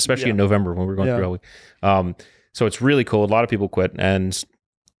that warm, especially in November when we're going through Hell Week. So it's really cold. A lot of people quit, and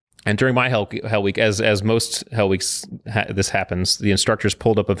during my Hell Week, as most Hell Weeks this happens, the instructors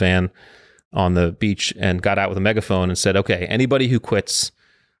pulled up a van on the beach and got out with a megaphone and said, "Okay, anybody who quits,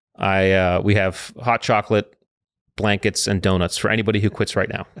 we have hot chocolate, blankets, and donuts for anybody who quits right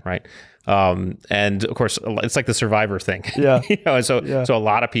now." Right. And of course, it's like the Survivor thing. Yeah. You know, so a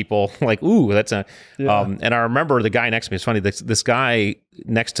lot of people like, ooh, that's a. And I remember the guy next to me. It's funny. This guy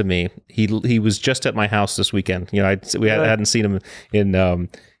next to me, he was just at my house this weekend. You know, I hadn't seen him in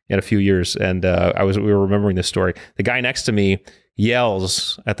a few years, and we were remembering this story. The guy next to me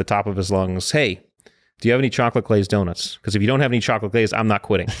yells at the top of his lungs, "Hey, do you have any chocolate glazed donuts? Because if you don't have any chocolate glazed, I'm not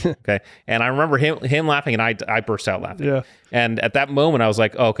quitting." Okay. And I remember him laughing, and I burst out laughing. Yeah. And at that moment, I was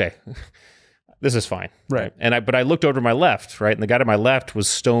like, oh, okay, this is fine. Right. But I looked over to my left, right? And the guy to my left was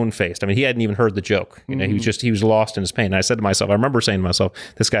stone faced. I mean, he hadn't even heard the joke. You know, he was lost in his pain. And I said to myself, I remember saying to myself,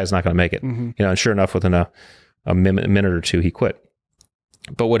 this guy's not going to make it. You know, and sure enough, within a minute or two, he quit.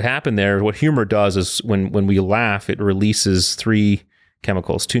 But what happened there, what humor does is when we laugh, it releases 3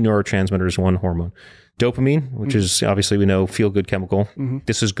 chemicals, 2 neurotransmitters, 1 hormone. Dopamine, which is obviously we know feel-good chemical.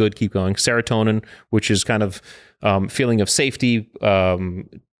 This is good, keep going. Serotonin, which is kind of feeling of safety,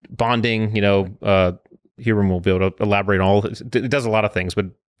 bonding. You know, Hiram will be able to elaborate on all. It does a lot of things, but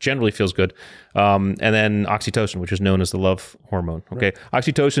generally feels good. And then oxytocin, which is known as the love hormone. Okay,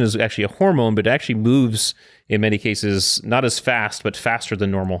 Oxytocin is actually a hormone, but it actually moves in many cases not as fast, but faster than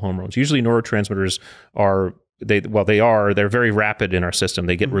normal hormones. Usually, neurotransmitters are. They're very rapid in our system.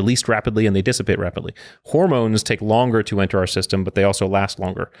 They get released rapidly and they dissipate rapidly. Hormones take longer to enter our system, but they also last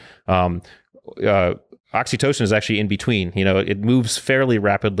longer. oxytocin is actually in between. You know, it moves fairly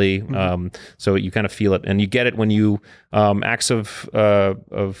rapidly, so you kind of feel it, and you get it when you acts of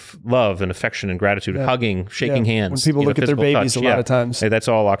love and affection and gratitude, hugging, shaking hands. When people look at their babies, touch, a lot of times, that's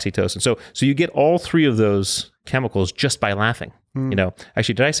all oxytocin. So you get all three of those chemicals just by laughing. You know,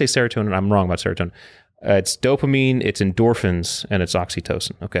 actually, did I say serotonin? I'm wrong about serotonin. It's dopamine, it's endorphins, and it's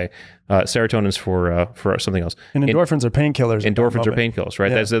oxytocin. Okay, serotonin's for something else. And endorphins are painkillers. Endorphins are painkillers, right?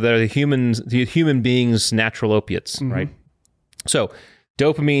 They're the human being's natural opiates, right? So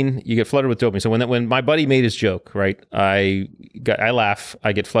dopamine, you get flooded with dopamine. So when my buddy made his joke, right, I laugh,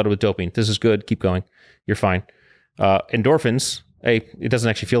 I get flooded with dopamine. This is good. Keep going. You're fine. Endorphins. Hey, it doesn't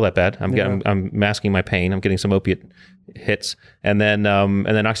actually feel that bad. I'm masking my pain. I'm getting some opiate hits, and then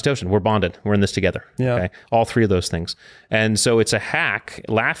oxytocin. We're bonded. We're in this together. Yeah. Okay. All three of those things, and so it's a hack.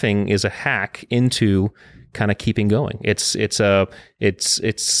 Laughing is a hack into kind of keeping going. It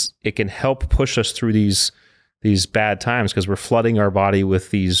can help push us through these bad times because we're flooding our body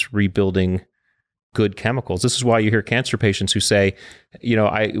with these rebuilding good chemicals. This is why you hear cancer patients who say, you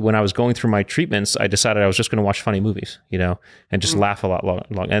know, when I was going through my treatments, I decided I was just going to watch funny movies, you know, and just laugh a lot long.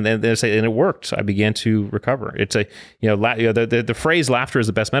 And then they say, and it worked. I began to recover. It's the phrase "laughter is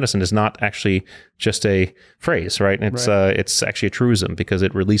the best medicine" is not actually just a phrase, right? It's actually a truism because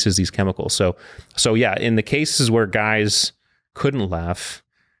it releases these chemicals. So yeah, in the cases where guys couldn't laugh,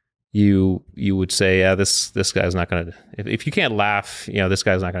 you would say, yeah, this guy's not going to, if you can't laugh, you know, this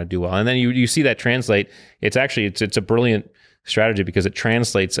guy's not going to do well. And then you see that translate. It's a brilliant strategy because it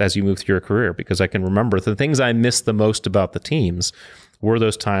translates as you move through your career, because I can remember the things I missed the most about the teams were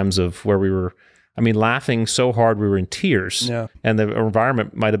those times of where we were, laughing so hard we were in tears, and the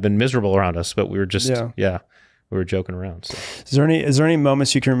environment might have been miserable around us, but we were just, we were joking around. So. Is there any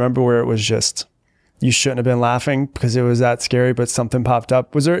moments you can remember where it was just, you shouldn't have been laughing because it was that scary, but something popped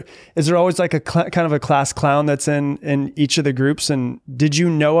up? Is there always like a kind of a class clown that's in each of the groups? And did you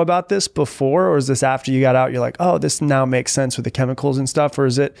know about this before, or is this after you got out, you're like, oh, this now makes sense with the chemicals and stuff? Or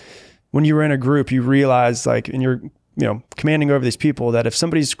is it when you were in a group, you realized, like, and you're, you know, commanding over these people, that if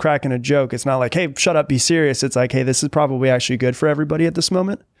somebody's cracking a joke, it's not like, hey, shut up, be serious. It's like, hey, this is probably actually good for everybody at this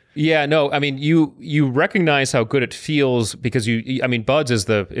moment. Yeah, no, you recognize how good it feels because buds is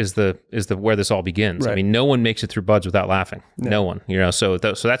the where this all begins. Right. No one makes it through buds without laughing. No one, you know. So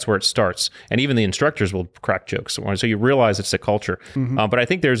that's where it starts. And even the instructors will crack jokes. So you realize it's a culture. But I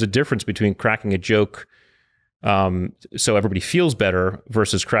think there's a difference between cracking a joke so everybody feels better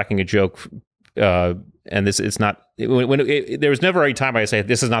versus cracking a joke. And it's not, there was never a time I say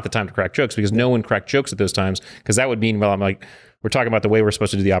this is not the time to crack jokes, because no one cracked jokes at those times, because that would mean, well, I'm like, we're talking about the way we're supposed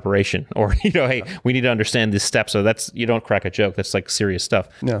to do the operation, or, you know, hey, we need to understand this step. So you don't crack a joke. That's like serious stuff.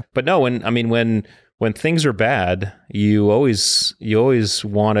 Yeah. But no, when things are bad, you always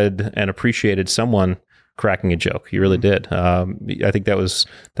wanted and appreciated someone cracking a joke. You really did. I think that was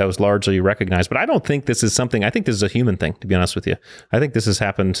largely recognized, but I don't think this is something, I think this is a human thing, to be honest with you. I think this has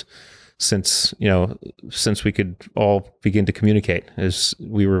happened since we could all begin to communicate, as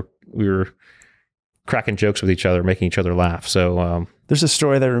we were cracking jokes with each other, making each other laugh. So there's a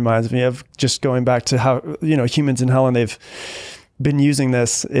story that reminds me of, just going back to how, you know, humans in hell, and they've been using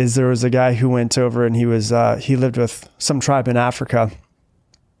this, is there was a guy who went over and he lived with some tribe in Africa.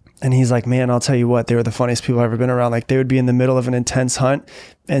 And he's like, man, I'll tell you what, they were the funniest people I've ever been around. Like, they would be in the middle of an intense hunt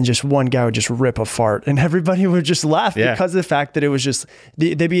and just one guy would just rip a fart and everybody would just laugh because of the fact that it was just,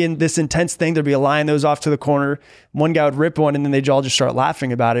 they'd be in this intense thing. There'd be a lion that was off to the corner. One guy would rip one and then they'd all just start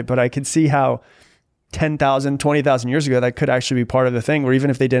laughing about it. But I could see how 10,000, 20,000 years ago, that could actually be part of the thing, where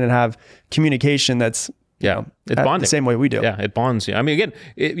even if they didn't have communication, that's, it's bonding the same way we do. Yeah, it bonds. Yeah, again,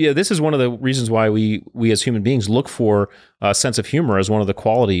 this is one of the reasons why we as human beings look for a sense of humor as one of the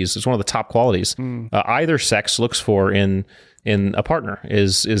qualities. It's one of the top qualities. Either sex looks for in a partner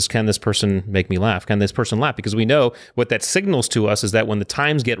is can this person make me laugh? Can this person laugh? Because we know what that signals to us is that when the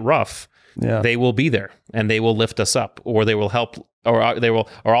times get rough, they will be there and they will lift us up, or they will help, or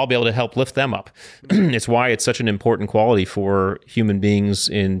I'll be able to help lift them up. It's why it's such an important quality for human beings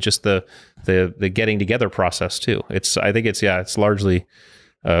in just the getting together process too. I think it's largely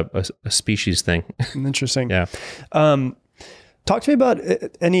a species thing. Interesting. Yeah. Talk to me about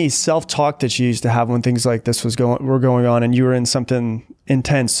any self-talk that you used to have when things like this were going on and you were in something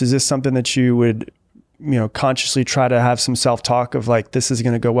intense. Is this something that you would, you know, consciously try to have some self-talk of like, this is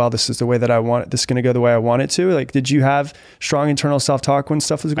going to go well, this is the way that I want it, this is going to go the way I want it to? Like, did you have strong internal self-talk when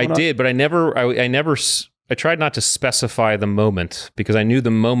stuff was going on? I did, but I tried not to specify the moment, because I knew the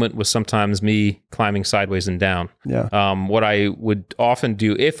moment was sometimes me climbing sideways and down. Yeah. What I would often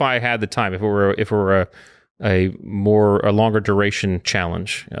do, if I had the time, if it were a longer duration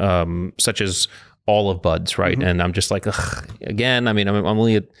challenge, such as all of buds, right? And I'm just like, ugh, again, I mean, I'm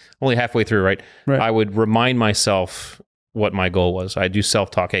only halfway through, right? I would remind myself what my goal was. I do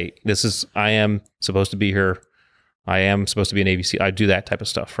self-talk. Hey, I am supposed to be here. I am supposed to be an Navy SEAL. I do that type of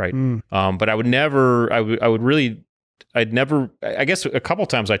stuff, right? But I would never, I guess a couple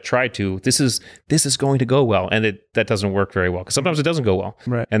times I tried to, this is going to go well. And that doesn't work very well, because sometimes it doesn't go well.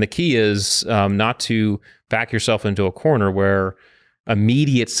 Right. And the key is not to back yourself into a corner where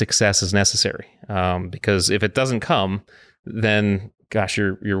immediate success is necessary. Because if it doesn't come, then gosh,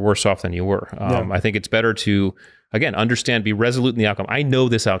 you're worse off than you were. I think it's better to, again, understand, be resolute in the outcome. I know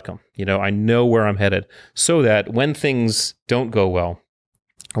this outcome, I know where I'm headed, so that when things don't go well,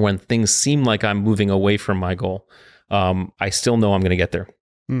 or when things seem like I'm moving away from my goal, I still know I'm going to get there.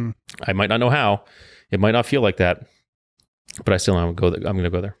 I might not know how, it might not feel like that, but I still know I'm going to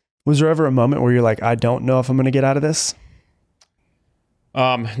go there. Was there ever a moment where you're like, I don't know if I'm going to get out of this?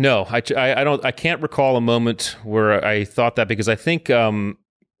 No, I can't recall a moment where I thought that, because I think, certainly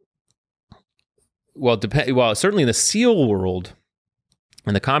in the SEAL world,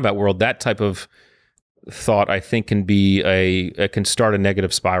 in the combat world, that type of thought, I think, can start a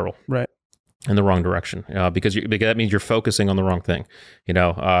negative spiral, right, in the wrong direction, because that means you're focusing on the wrong thing.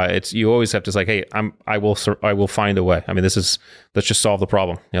 You always have to say, hey, I will find a way. I mean, let's just solve the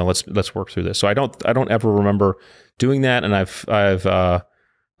problem. Let's work through this. So I don't ever remember doing that, and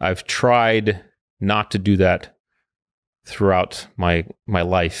I've tried not to do that throughout my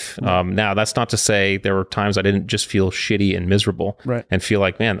life. Now, that's not to say there were times I didn't just feel shitty and miserable, right, and feel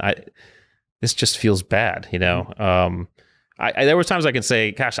like, man, this just feels bad. There were times I can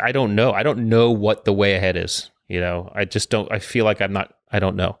say, gosh, I don't know what the way ahead is. I just don't. I feel like I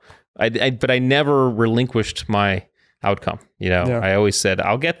don't know. But I never relinquished my outcome. I always said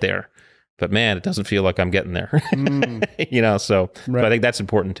I'll get there, but man, it doesn't feel like I'm getting there. So right. But I think that's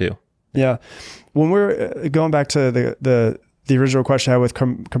important too. Yeah. When we're going back to the original question I had with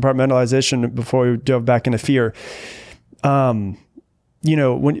compartmentalization before we dove back into fear, when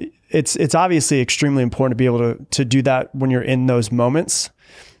it's obviously extremely important to be able to do that when you're in those moments.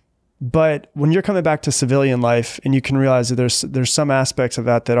 But when you're coming back to civilian life and you can realize that there's some aspects of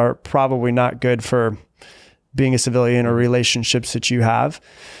that are probably not good for being a civilian or relationships that you have,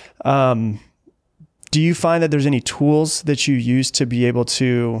 do you find that there's any tools that you use to be able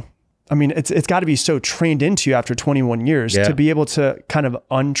to, I mean, it's got to be so trained into you after 21 years to be able to kind of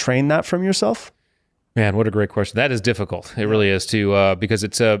untrain that from yourself? Man, what a great question. That is difficult. It really is too, because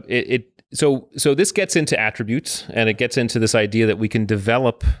so this gets into attributes, and it gets into this idea that we can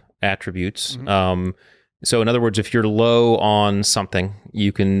develop attributes. So in other words, if you're low on something,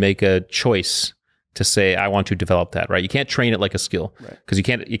 you can make a choice to say, I want to develop that, right? You can't train it like a skill, because you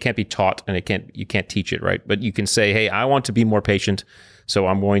can't be taught, and you can't teach it, right? But you can say, hey, I want to be more patient, so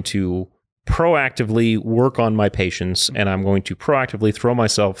I'm going to proactively work on my patience, and I'm going to proactively throw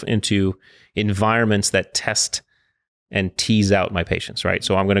myself into environments that test and tease out my patience, right?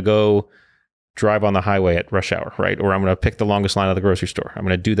 So I'm going to go drive on the highway at rush hour, right? Or I'm going to pick the longest line at the grocery store. I'm going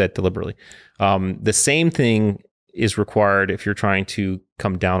to do that deliberately. The same thing is required if you're trying to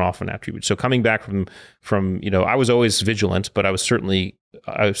come down off an attribute. So coming back from I was always vigilant, but I've certainly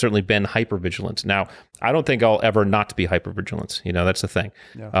been hyper vigilant. Now, I don't think I'll ever not be hyper vigilant. That's the thing.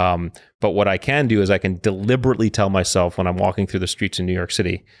 Yeah. But what I can do is I can deliberately tell myself when I'm walking through the streets in New York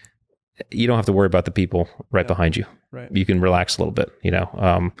City, you don't have to worry about the people right behind you. Right. You can relax a little bit,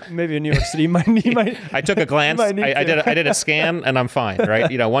 Maybe in New York City, you might I took a glance. I did a scan, and I'm fine,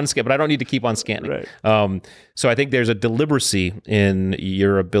 right? One scan, but I don't need to keep on scanning. Right. So I think there's a deliberacy in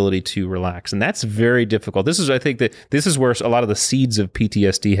your ability to relax, and that's very difficult. I think this is where a lot of the seeds of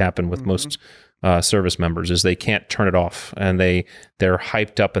PTSD happen with most service members, is they can't turn it off, and they're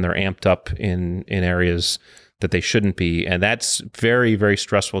hyped up and they're amped up in areas that they shouldn't be, and that's very, very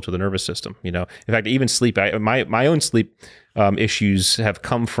stressful to the nervous system. In fact, even sleep. My own sleep issues have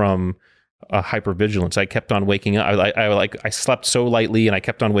come from hypervigilance. I kept on waking up. I slept so lightly, and I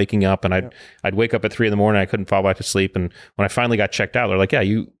kept on waking up, and I'd wake up at 3 a.m. I couldn't fall back to sleep. And when I finally got checked out, they're like,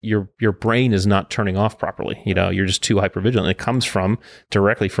 "Yeah, your brain is not turning off properly. You're just too hypervigilant." And it comes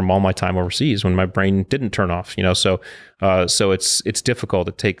directly from all my time overseas when my brain didn't turn off. So it's difficult.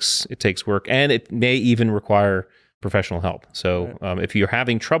 It takes work, and it may even require professional help. So if you're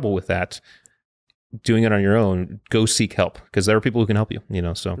having trouble with that, doing it on your own, go seek help, because there are people who can help you,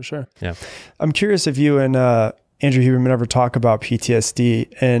 so. For sure. Yeah. I'm curious if you and Andrew Huberman ever talk about PTSD,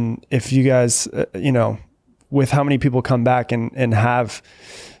 and if you guys, with how many people come back and have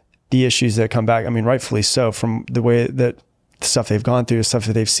the issues that come back, I mean, rightfully so, from the way that stuff they've gone through, stuff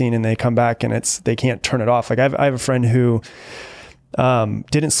that they've seen, and they come back and they can't turn it off. Like I have a friend who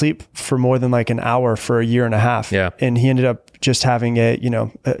didn't sleep for more than like an hour for a year and a half. Yeah. And he ended up just having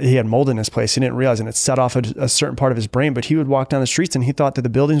he had mold in his place. He didn't realize, and it set off a certain part of his brain, but he would walk down the streets and he thought that the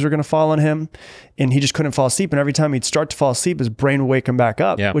buildings were going to fall on him, and he just couldn't fall asleep. And every time he'd start to fall asleep, his brain would wake him back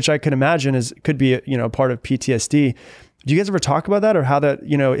up, which I could imagine could be part of PTSD. Do you guys ever talk about that, or how that,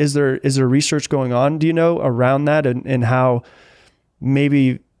 is there research going on, do you know, around that, and how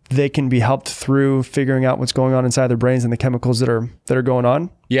maybe they can be helped through figuring out what's going on inside their brains and the chemicals that are going on?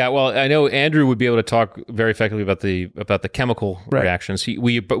 Yeah, well, I know Andrew would be able to talk very effectively about the chemical reactions.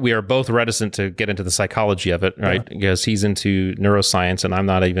 But we are both reticent to get into the psychology of it, right? Yeah. Because he's into neuroscience and I'm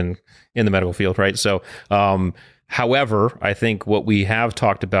not even in the medical field, right? So, however, I think what we have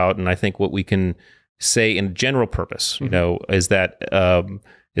talked about, and I think what we can say in general purpose, is that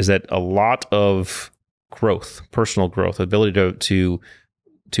a lot of growth, personal growth, ability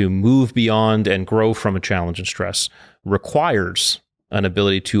to move beyond and grow from a challenge and stress requires an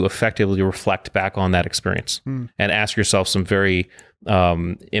ability to effectively reflect back on that experience and ask yourself some very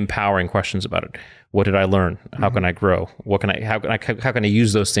empowering questions about it. What did I learn? How can I grow? How can I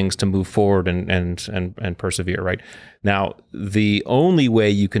use those things to move forward and persevere? Right now, the only way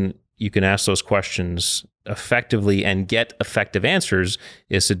you can ask those questions effectively and get effective answers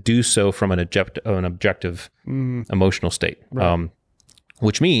is to do so from an objective emotional state. Right.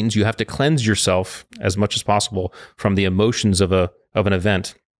 Which means you have to cleanse yourself as much as possible from the emotions of an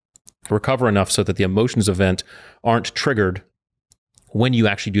event, recover enough so that the emotions of event aren't triggered when you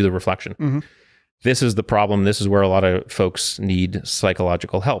actually do the reflection. This is the problem. This is where a lot of folks need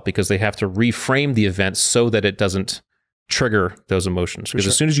psychological help, because they have to reframe the event so that it doesn't trigger those emotions. Because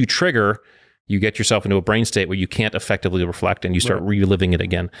as soon as you trigger, you get yourself into a brain state where you can't effectively reflect and you start reliving it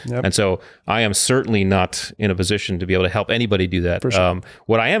again. Yep. And so I am certainly not in a position to be able to help anybody do that. Sure.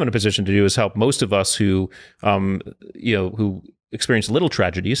 What I am in a position to do is help most of us who experience little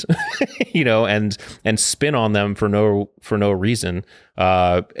tragedies, and spin on them for no reason.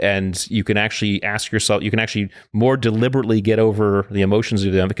 And you can actually ask yourself, you can actually more deliberately get over the emotions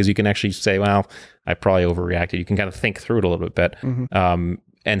of them, because you can actually say, well, I probably overreacted. You can kind of think through it a little bit.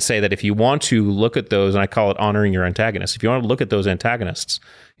 And say that if you want to look at those, and I call it honoring your antagonists, if you want to look at those antagonists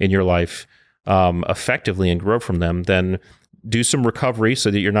in your life effectively and grow from them, then do some recovery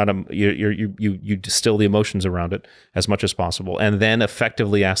so that you're not you distill the emotions around it as much as possible, and then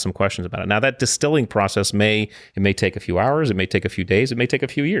effectively ask some questions about it. Now, that distilling process may take a few hours, it may take a few days, it may take a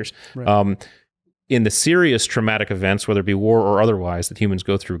few years. Right. In the serious traumatic events, whether it be war or otherwise, that humans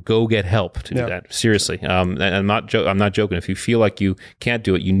go through, go get help to do that. Seriously, and I'm not joking. If you feel like you can't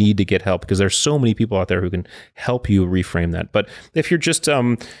do it, you need to get help, because there's so many people out there who can help you reframe that. But if you're just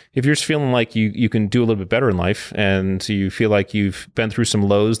feeling like you can do a little bit better in life, and you feel like you've been through some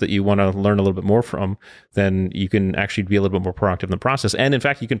lows that you want to learn a little bit more from, then you can actually be a little bit more proactive in the process. And in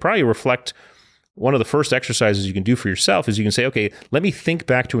fact, you can probably reflect. One of the first exercises you can do for yourself is you can say, okay, let me think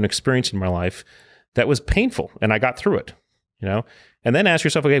back to an experience in my life that was painful and I got through it, and then ask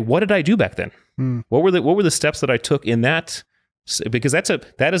yourself, okay, what did I do back then? What were the steps that I took in that? Because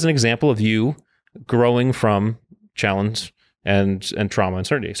that is an example of you growing from challenge and trauma and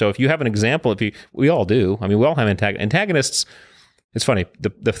uncertainty. So if you have an example, we all do. I mean, we all have antagonists. It's funny.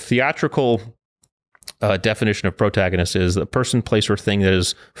 The theatrical definition of protagonist is a person, place, or thing that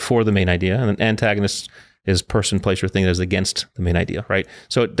is for the main idea, and an antagonist is person, place, or thing that is against the main idea, right?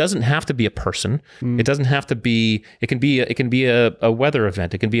 So it doesn't have to be a person. It doesn't have to be. It can be a weather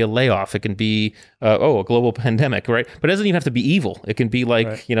event. It can be a layoff. It can be a global pandemic, right? But it doesn't even have to be evil. It can be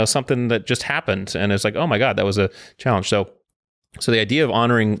like something that just happened, and it's like, oh my God, that was a challenge. So the idea of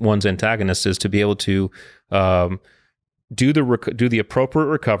honoring one's antagonist is to be able to do the appropriate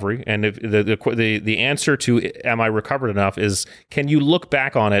recovery, and if the answer to am I recovered enough is, can you look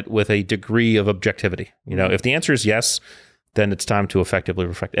back on it with a degree of objectivity? If the answer is yes, then it's time to effectively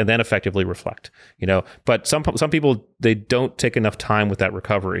reflect, and then effectively reflect. But some people, they don't take enough time with that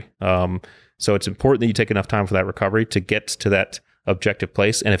recovery. So it's important that you take enough time for that recovery to get to that objective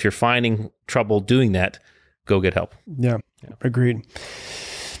place. And if you're finding trouble doing that, go get help. Yeah. Agreed.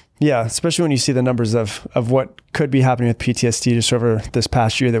 Yeah, especially when you see the numbers of what could be happening with PTSD just over this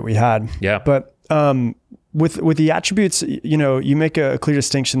past year that we had. Yeah. But with the attributes, you make a clear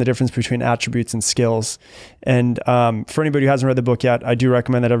distinction, the difference between attributes and skills. And for anybody who hasn't read the book yet, I do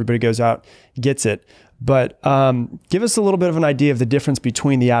recommend that everybody goes out, gets it. But give us a little bit of an idea of the difference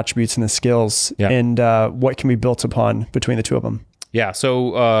between the attributes and the skills, and what can be built upon between the two of them. Yeah.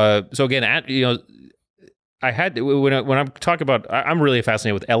 So again, I had to, when I'm talking about, I'm really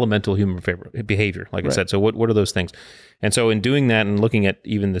fascinated with elemental human behavior, like I said. So what are those things? And so in doing that and looking at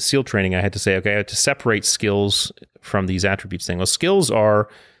even the SEAL training, I had to say, okay, I had to separate skills from these attributes thing. Well, skills are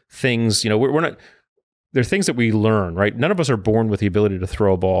things, we're not, they're things that we learn, right? None of us are born with the ability to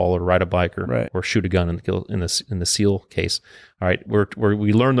throw a ball or ride a bike or shoot a gun in the SEAL case. All right,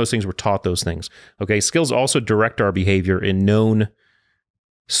 we learn those things, we're taught those things. Okay, skills also direct our behavior in known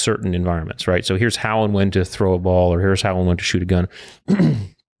certain environments, right? So here's how and when to throw a ball, or here's how and when to shoot a gun,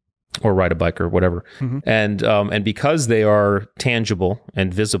 or ride a bike, or whatever. And because they are tangible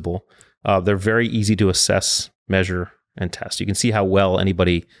and visible, they're very easy to assess, measure, and test. You can see how well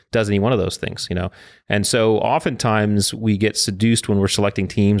anybody does any one of those things, And so oftentimes we get seduced when we're selecting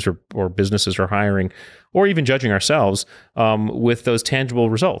teams or businesses or hiring, or even judging ourselves with those tangible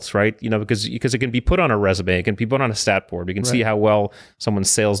results, right? Because it can be put on a resume, it can be put on a stat board. We can see how well someone's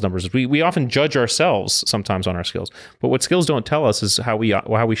sales numbers. We often judge ourselves sometimes on our skills, but what skills don't tell us is how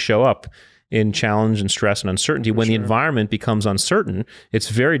we show up in challenge and stress and uncertainty. When the environment becomes uncertain, it's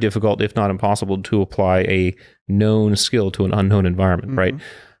very difficult, if not impossible, to apply a known skill to an unknown environment, right?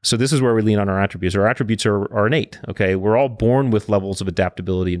 So this is where we lean on our attributes. Our attributes are innate, okay? We're all born with levels of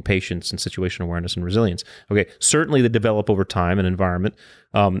adaptability and patience and situation awareness and resilience, okay? Certainly they develop over time and environment,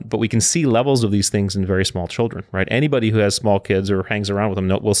 but we can see levels of these things in very small children, right? Anybody who has small kids or hangs around with them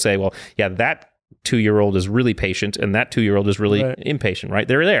will say, well, yeah, that 2-year-old is really patient and that 2-year-old is really impatient, right?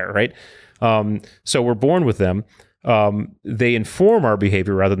 They're there, right? So we're born with them. They inform our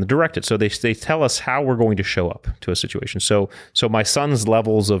behavior rather than direct it. So they tell us how we're going to show up to a situation. So my son's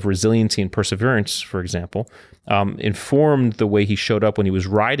levels of resiliency and perseverance, for example, informed the way he showed up when he was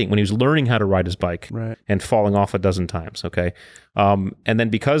learning how to ride his bike and falling off a dozen times. Okay. And then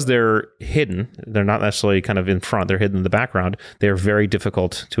because they're hidden, they're not necessarily kind of in front, they're hidden in the background. They're very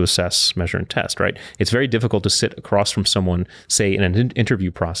difficult to assess, measure, and test, right? It's very difficult to sit across from someone, say in an interview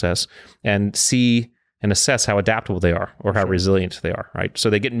process, and see and assess how adaptable they are or how resilient they are, right? So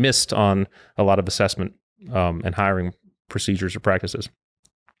they get missed on a lot of assessment and hiring procedures or practices.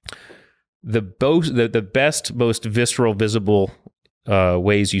 The best, most visceral, visible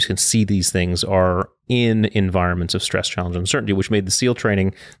ways you can see these things are in environments of stress, challenge, and uncertainty, which made the SEAL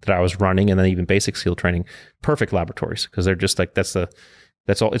training that I was running, and then even basic SEAL training, perfect laboratories, because they're just like, that's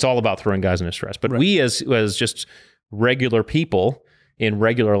all. It's all about throwing guys into stress. But we as just regular people in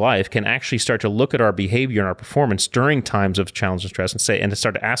regular life can actually start to look at our behavior and our performance during times of challenge and stress and to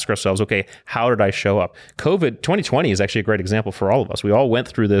start to ask ourselves, okay, how did I show up? 2020 is actually a great example for all of us. We all went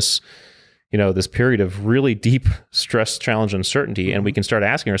through this, this period of really deep stress, challenge, uncertainty, and we can start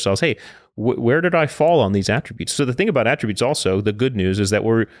asking ourselves, hey, where did I fall on these attributes? So the thing about attributes also, the good news is that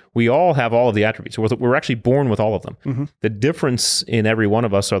we all have all of the attributes. We're actually born with all of them. The difference in every one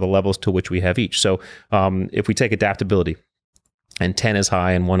of us are the levels to which we have each. So if we take adaptability, and 10 is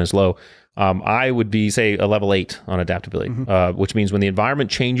high and 1 is low, I would be, say, a level 8 on adaptability, which means when the environment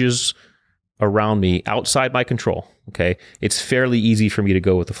changes around me outside my control, okay, it's fairly easy for me to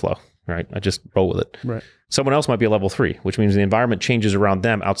go with the flow, right? I just roll with it. Right. Someone else might be a level 3, which means the environment changes around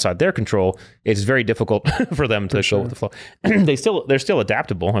them outside their control. It's very difficult for them to go with the flow. They're still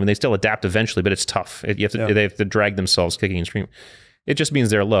adaptable. I mean, they still adapt eventually, but it's tough. They have to drag themselves kicking and screaming. It just means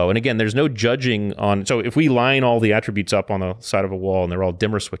they're low. And again, there's no judging on, so if we line all the attributes up on the side of a wall and they're all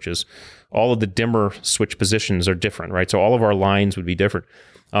dimmer switches, all of the dimmer switch positions are different, right? So all of our lines would be different.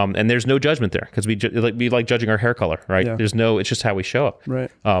 And there's no judgment there because it'd be like judging our hair color, right? Yeah. It's just how we show up.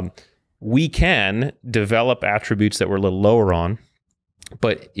 Right. We can develop attributes that we're a little lower on,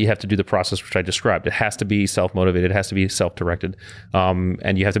 but you have to do the process which I described. It has to be self-motivated, it has to be self-directed,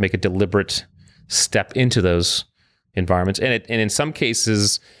 and you have to make a deliberate step into those environments. And in some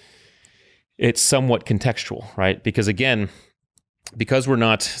cases, it's somewhat contextual, right? Because again, because we're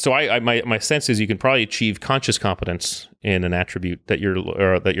not, so my sense is you can probably achieve conscious competence in an attribute that you're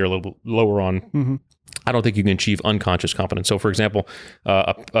a little lower on. I don't think you can achieve unconscious competence. So for example,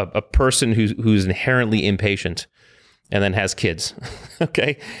 a person who's inherently impatient and then has kids,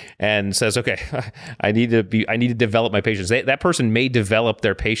 okay, and says, okay, I need to develop my patience. That person may develop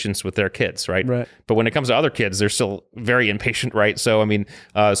their patience with their kids, right? Right. But when it comes to other kids, they're still very impatient, right? So I mean,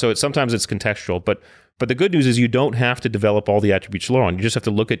 sometimes it's contextual, but the good news is you don't have to develop all the attributes you're on. You just have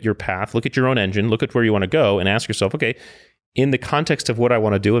to look at your path, look at your own engine, look at where you want to go, and ask yourself, okay, in the context of what I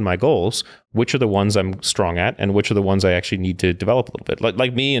want to do in my goals, which are the ones I'm strong at, and which are the ones I actually need to develop a little bit,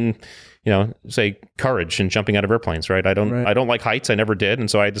 like me and say courage and jumping out of airplanes, right? I don't like heights. I never did.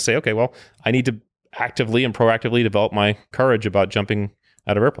 And so I had to say, okay, well, I need to actively and proactively develop my courage about jumping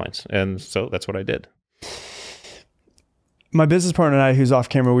out of airplanes. And so that's what I did. my business partner and I, who's off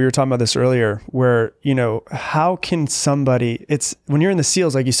camera, we were talking about this earlier, where, you know, how can somebody, it's when you're in the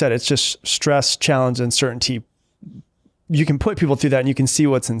SEALs, like you said, it's just stress, challenge, uncertainty. You can put people through that and you can see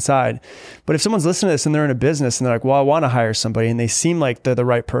what's inside. But if someone's listening to this and they're in a business and they're like, well, I want to hire somebody, and they seem like they're the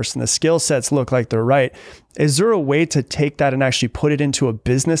right person, the skill sets look like they're right. Is there a way to take that and actually put it into a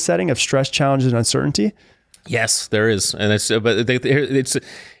business setting of stress, challenge, and uncertainty? Yes, there is. And it's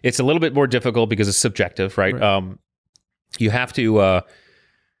a little bit more difficult because it's subjective, right? You have to,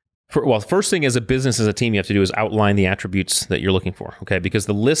 first thing as a business, as a team, you have to do is outline the attributes that you're looking for, okay? Because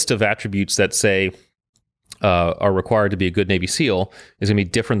the list of attributes that say are required to be a good Navy SEAL is going to be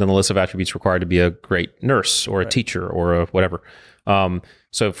different than the list of attributes required to be a great nurse or a teacher or a whatever.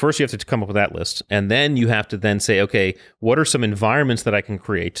 So first you have to come up with that list, and then you have to then say, okay, what are some environments that I can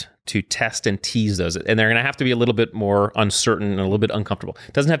create to test and tease those? And they're going to have to be a little bit more uncertain and a little bit uncomfortable.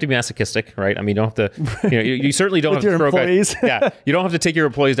 It doesn't have to be masochistic, right? I mean, you don't have to, you know, you certainly don't have to throw guys, you don't have to take your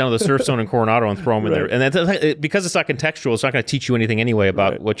employees down to the surf zone in Coronado and throw them in there. And that's, because it's not contextual, it's not going to teach you anything anay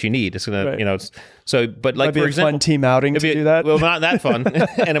about what you need. It's going to, you know, but like, for example, fun team outing to do that. Well, not that fun.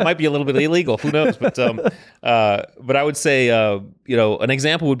 And it might be a little bit illegal. Who knows? But I would say, you know, an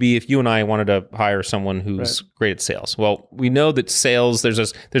example would be if you and I wanted to hire someone who's great at sales. Well, we know that sales, there's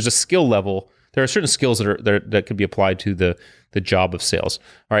a skill level. There are certain skills that could be applied to the job of sales.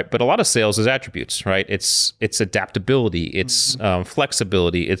 All right, but a lot of sales is attributes, right? It's adaptability, it's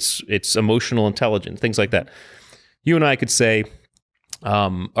flexibility, it's emotional intelligence, things like that. You and I could say,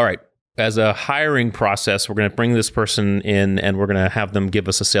 all right, as a hiring process, we're going to bring this person in and we're going to have them give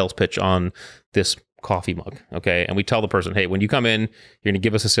us a sales pitch on this coffee mug, okay? And we tell the person, hey, when you come in, you're going to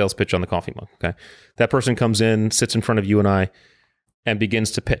give us a sales pitch on the coffee mug, okay? That person comes in, sits in front of you and I, and begins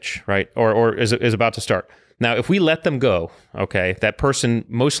to pitch, right? Or is about to start. Now, if we let them go, okay, that person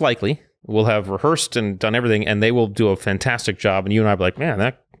most likely will have rehearsed and done everything, and they will do a fantastic job, and you and I will be like, man,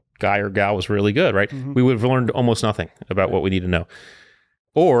 that guy or gal was really good, right? We would have learned almost nothing about what we need to know.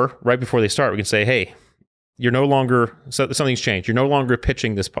 Or right before they start, we can say, hey, you're no longer, something's changed. You're no longer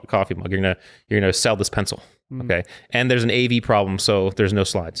pitching this coffee mug. You're gonna sell this pencil, okay? And there's an AV problem, so there's no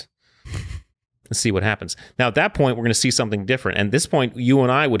slides. Let's see what happens. Now at that point, we're gonna see something different. And at this point, you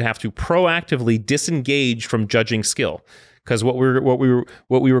and I would have to proactively disengage from judging skill, because what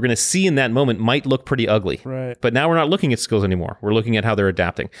we were gonna see in that moment might look pretty ugly. Right. But now we're not looking at skills anymore. We're looking at how they're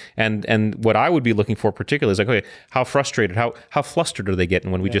adapting. And what I would be looking for particularly is like, okay, how frustrated, how flustered are they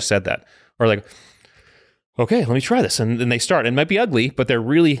getting when we just said that? Or like, okay, let me try this. And then they start. And it might be ugly, but they're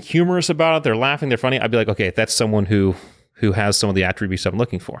really humorous about it. They're laughing, they're funny. I'd be like, okay, that's someone who has some of the attributes I'm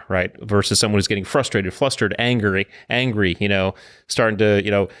looking for, right? Versus someone who's getting frustrated, flustered, angry, you know, starting to, you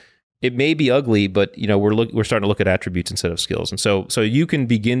know, it may be ugly, but you know, we're starting to look at attributes instead of skills. And so you can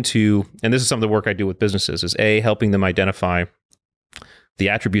begin to, and this is some of the work I do with businesses, is A, helping them identify the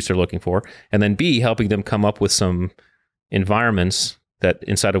attributes they're looking for, and then B, helping them come up with some environments that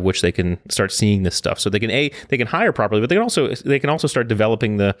inside of which they can start seeing this stuff. So they can hire properly, but they can also start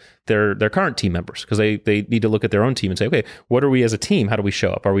developing their current team members, because they need to look at their own team and say, okay, what are we as a team? How do we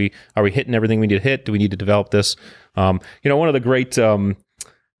show up? Are we hitting everything we need to hit? Do we need to develop this? You know, one of the great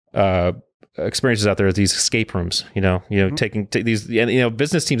experiences out there is these escape rooms. You know, taking these, you know,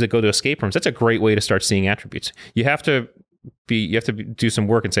 business teams that go to escape rooms. That's a great way to start seeing attributes. You have to do some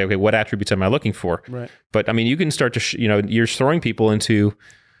work and say, okay, what attributes am I looking for? Right. But I mean, you can start to, you know, you're throwing people into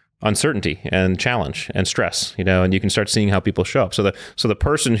uncertainty and challenge and stress, you know, and you can start seeing how people show up. So the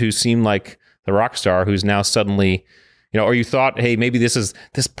person who seemed like the rock star, who's now suddenly, you know, or you thought, hey, maybe this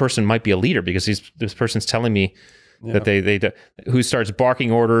person might be a leader because this person's telling me that they who starts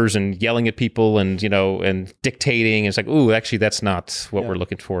barking orders and yelling at people and, you know, and dictating. It's like, ooh, actually, that's not what we're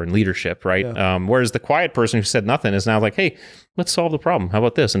looking for in leadership, right? Whereas the quiet person who said nothing is now like, hey, let's solve the problem. How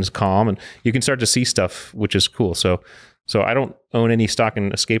about this? And it's calm, and you can start to see stuff, which is cool. So I don't own any stock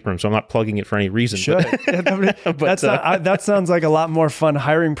in escape rooms, so I'm not plugging it for any reason. Sure. That sounds like a lot more fun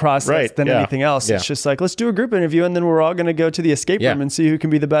hiring process than anything else. It's just like, let's do a group interview, and then we're all going to go to the escape room and see who can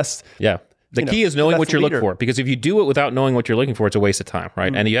be the best. Yeah. The key is knowing what you're looking for, because if you do it without knowing what you're looking for, it's a waste of time,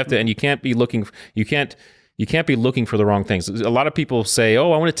 right? And you have to, and you can't be looking for the wrong things. A lot of people say,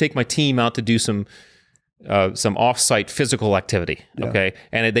 "Oh, I want to take my team out to do some off-site physical activity," okay,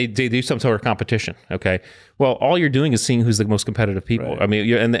 and they do some sort of competition, okay. Well, all you're doing is seeing who's the most competitive people. Right. I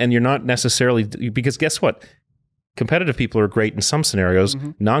mean, and you're not necessarily, because guess what? Competitive people are great in some scenarios.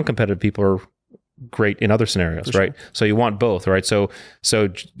 Non-competitive people are great in other scenarios, right? So you want both, right? So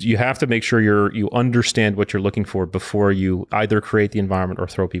you have to make sure you understand what you're looking for before you either create the environment or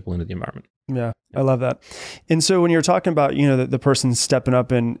throw people into the environment. Yeah, I love that. And so when you're talking about, the person stepping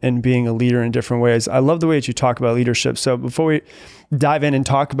up and being a leader in different ways, I love the way that you talk about leadership. So before we dive in and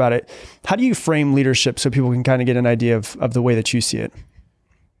talk about it, how do you frame leadership so people can kind of get an idea of the way that you see it?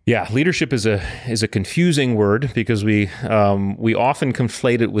 Yeah, leadership is a confusing word because we often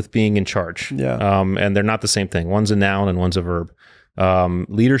conflate it with being in charge. Yeah. And they're not the same thing. One's a noun and one's a verb.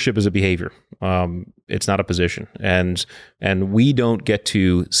 Leadership is a behavior. It's not a position. And we don't get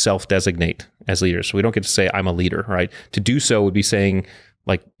to self-designate as leaders. So we don't get to say, I'm a leader, right? To do so would be saying,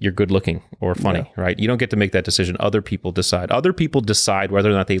 like, you're good looking or funny, right? You don't get to make that decision. Other people decide. Other people decide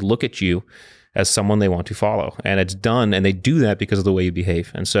whether or not they look at you as someone they want to follow. And it's done, and they do that because of the way you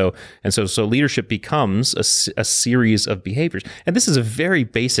behave. And so leadership becomes a series of behaviors. And this is a very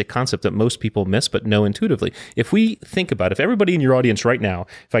basic concept that most people miss, but know intuitively. If we think about it, if everybody in your audience right now,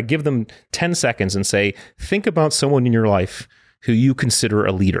 if I give them 10 seconds and say, think about someone in your life who you consider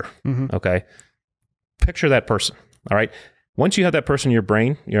a leader, okay? Picture that person, all right? Once you have that person in your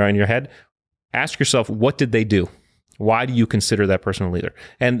brain, in your head, ask yourself, what did they do? Why do you consider that person a leader?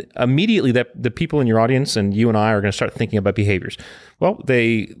 And immediately the people in your audience and you and I are going to start thinking about behaviors. Well,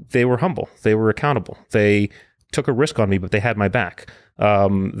 they were humble. They were accountable. They took a risk on me, but they had my back.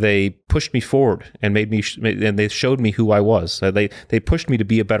 They pushed me forward and and they showed me who I was. They pushed me to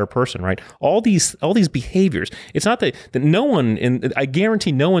be a better person, right? All these behaviors. It's not that no one I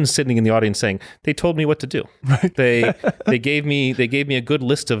guarantee no one's sitting in the audience saying they told me what to do. Right. They gave me a good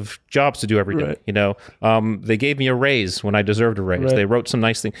list of jobs to do every day. Right. They gave me a raise when I deserved a raise. Right. They wrote some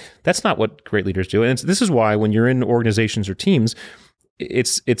nice things. That's not what great leaders do. And this is why when you're in organizations or teams,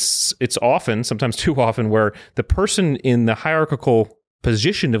 it's often, sometimes too often, where the person in the hierarchical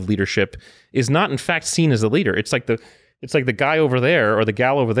position of leadership is not in fact seen as a leader. It's like the guy over there or the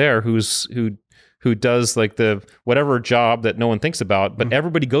gal over there who does like the whatever job that no one thinks about, but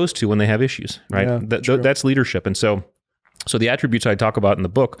everybody goes to when they have issues, right? Yeah, that's leadership. And so the attributes I talk about in the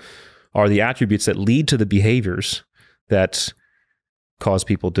book are the attributes that lead to the behaviors that cause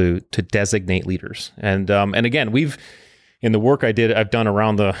people to designate leaders. And again, in the work I've done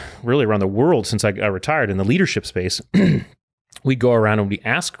around the world since I retired in the leadership space, we go around and we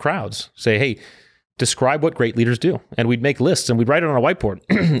ask crowds, say, hey, describe what great leaders do. And we'd make lists and we'd write it on a whiteboard.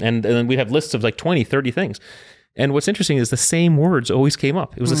 and then we'd have lists of like 20, 30 things. And what's interesting is the same words always came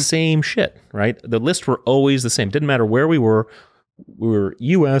up. It was the same shit, right? The lists were always the same. Didn't matter where we were. We were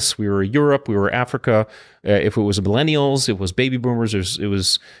US, we were Europe, we were Africa. If it was millennials, it was baby boomers, it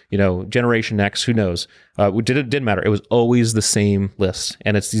was Generation X, who knows? It didn't matter. It was always the same list.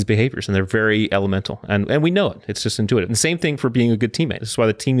 And it's these behaviors, and they're very elemental. And we know it. It's just intuitive. And the same thing for being a good teammate. This is why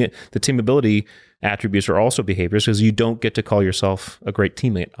the team ability attributes are also behaviors, because you don't get to call yourself a great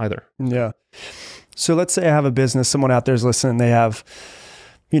teammate either. Yeah. So let's say I have a business, someone out there is listening, they have,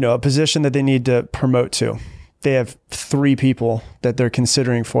 a position that they need to promote to. They have 3 people that they're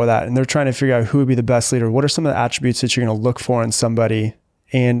considering for that, and they're trying to figure out who would be the best leader. What are some of the attributes that you're going to look for in somebody?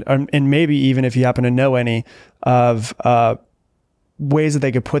 And maybe even if you happen to know any of ways that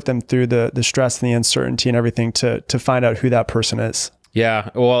they could put them through the stress and the uncertainty and everything to find out who that person is. Yeah.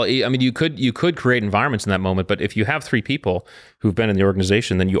 Well, I mean, you could create environments in that moment, but if you have 3 people who've been in the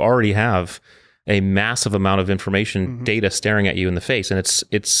organization, then you already have a massive amount of information, data staring at you in the face. And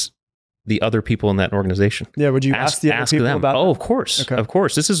it's the other people in that organization. Yeah. Would you ask the other people them about? Oh, of course. Okay. Of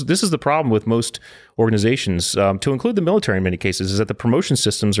course. This is the problem with most organizations, to include the military in many cases, is that the promotion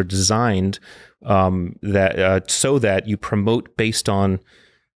systems are designed so that you promote based on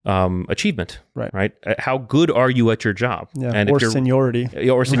achievement, right? How good are you at your job? Yeah. And seniority.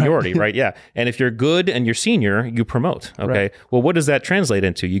 Or seniority, right? Yeah. And if you're good and you're senior, you promote. Okay. Right. Well, what does that translate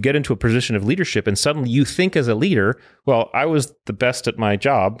into? You get into a position of leadership and suddenly you think as a leader, well, I was the best at my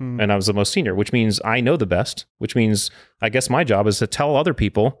job and I was the most senior, which means I know the best, which means I guess my job is to tell other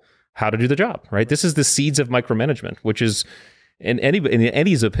people how to do the job, right? This is the seeds of micromanagement, which is in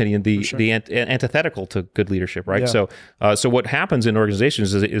Eddie's opinion, the antithetical to good leadership, right? Yeah. So what happens in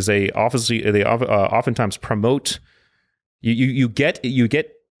organizations is they oftentimes promote. You get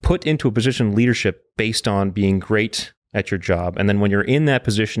put into a position of leadership based on being great at your job, and then when you're in that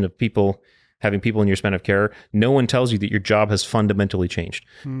position of having people in your span of care, no one tells you that your job has fundamentally changed.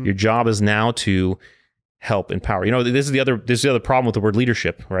 Your job is now to help empower. This is the other problem with the word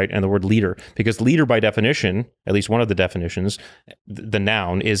leadership, right? And the word leader, because leader by definition, at least one of the definitions, the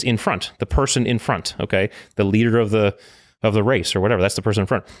noun is in front, the person in front, okay? The leader of the race or whatever, that's the person in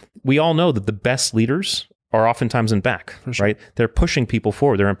front. We all know that the best leaders are oftentimes in back, right? They're pushing people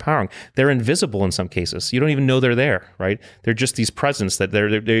forward. They're empowering. They're invisible in some cases. You don't even know they're there, right? They're just these presence that they're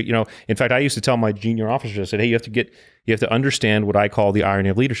in fact, I used to tell my junior officers, I said, hey, you have to understand what I call the irony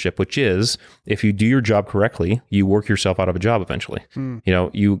of leadership, which is if you do your job correctly, you work yourself out of a job eventually.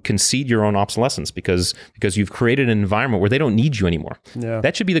 You concede your own obsolescence because you've created an environment where they don't need you anymore. Yeah.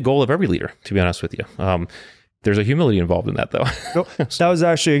 That should be the goal of every leader, to be honest with you. There's a humility involved in that, though. That was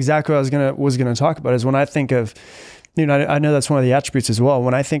actually exactly what I was gonna talk about. Is when I think of, I know that's one of the attributes as well.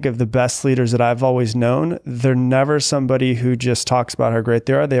 When I think of the best leaders that I've always known, they're never somebody who just talks about how great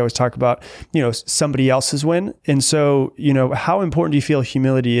they are. They always talk about, somebody else's win. And so, how important do you feel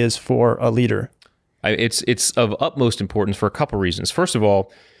humility is for a leader? It's of utmost importance for a couple of reasons. First of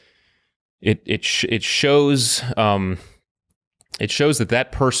all, it shows that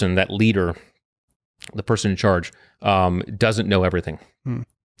person, that leader, the person in charge, doesn't know everything.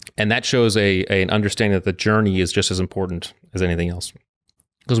 And that shows an understanding that the journey is just as important as anything else.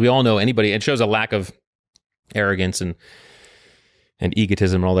 Because we all know it shows a lack of arrogance and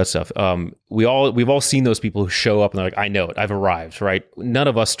egotism and all that stuff. We've all seen those people who show up and they're like, I know it, I've arrived, right? None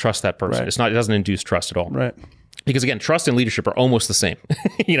of us trust that person. Right. It doesn't induce trust at all. Right. Because again, trust and leadership are almost the same.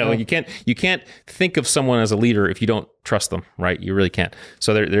 You can't think of someone as a leader if you don't trust them, right? You really can't.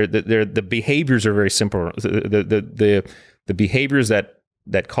 So the behaviors are very simple. The behaviors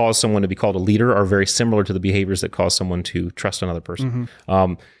that cause someone to be called a leader are very similar to the behaviors that cause someone to trust another person.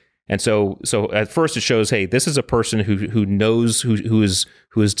 And so at first it shows, hey, this is a person who knows, who is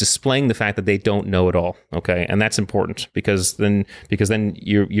displaying the fact that they don't know it all. Okay, and that's important because then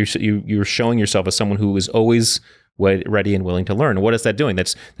you're showing yourself as someone who is always ready and willing to learn. And what is that doing?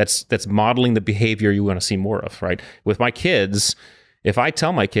 That's modeling the behavior you want to see more of, right? With my kids, if I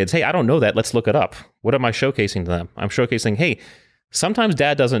tell my kids, hey, I don't know that, let's look it up. What am I showcasing to them? I'm showcasing, hey, sometimes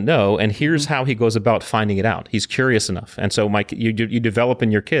dad doesn't know, and here's how he goes about finding it out. He's curious enough. And so you develop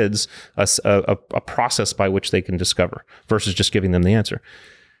in your kids a process by which they can discover versus just giving them the answer.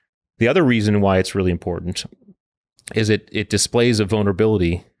 The other reason why it's really important is it displays a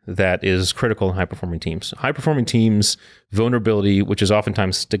vulnerability that is critical in high-performing teams. High-performing teams, vulnerability, which is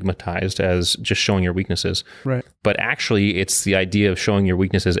oftentimes stigmatized as just showing your weaknesses. Right. But actually, it's the idea of showing your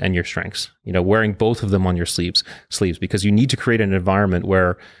weaknesses and your strengths. Wearing both of them on your sleeves, because you need to create an environment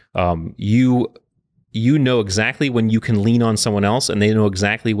where you know exactly when you can lean on someone else, and they know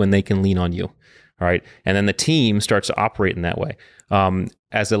exactly when they can lean on you. All right. And then the team starts to operate in that way.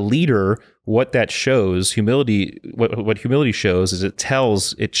 As a leader, what that shows, humility, what humility shows is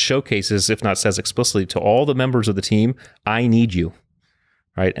it showcases, if not says explicitly to all the members of the team, I need you.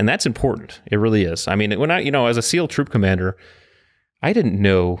 Right. And that's important. It really is. I mean, when as a SEAL troop commander, I didn't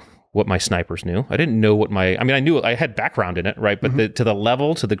know what my snipers knew. I didn't know I knew I had background in it, right? But to the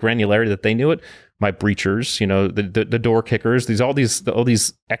granularity that they knew it, my breachers, the door kickers, all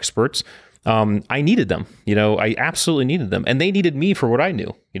these experts, I needed them, I absolutely needed them, and they needed me for what I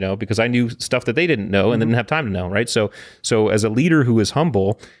knew, because I knew stuff that they didn't know and didn't have time to know. Right. So as a leader who is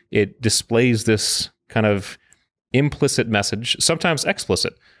humble, it displays this kind of implicit message, sometimes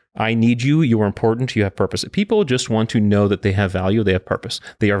explicit. I need you. You are important. You have purpose. People just want to know that they have value. They have purpose.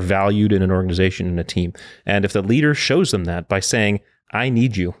 They are valued in an organization, in a team. And if the leader shows them that by saying, I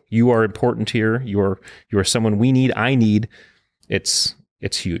need you, you are important here. You are someone we need. I need. It's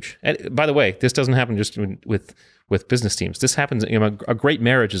huge. And by the way, this doesn't happen just with business teams. This happens. A great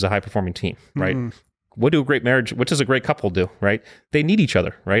marriage is a high performing team, right? What does a great couple do, right? They need each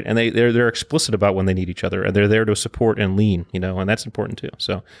other, right? And they're explicit about when they need each other, and they're there to support and lean, and that's important too.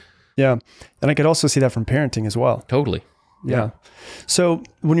 So, yeah. And I could also see that from parenting as well. Totally. Yeah. So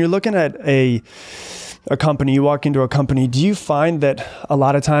when you're looking at a company, you walk into a company, do you find that a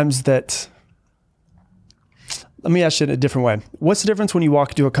lot of times that, let me ask you in a different way. What's the difference when you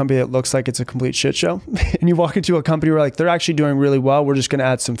walk into a company that looks like it's a complete shit show and you walk into a company where they're actually doing really well, we're just going to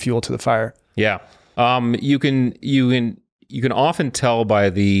add some fuel to the fire? Yeah. You can often tell by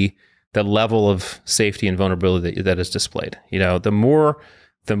the level of safety and vulnerability that is displayed. The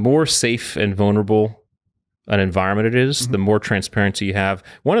more safe and vulnerable an environment it is, the more transparency you have.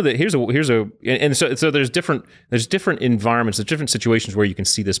 So there's different environments, there's different situations where you can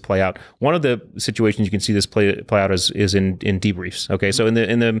see this play out. One of the situations you can see this play out is in debriefs. Okay, so in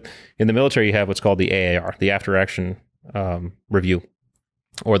the military you have what's called the AAR, the after action review,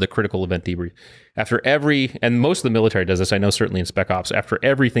 or the critical event debrief. And most of the military does this, I know certainly in Spec Ops, after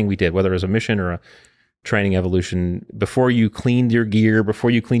everything we did, whether it was a mission or a training evolution, before you cleaned your gear, before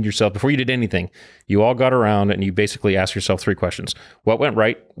you cleaned yourself, before you did anything, you all got around and you basically asked yourself 3 questions. What went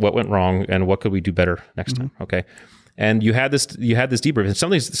right? What went wrong? And what could we do better next time? Okay. And you had this debrief. And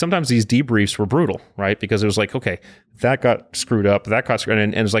sometimes these debriefs were brutal, right? Because it was like, okay, that got screwed up, that got screwed up.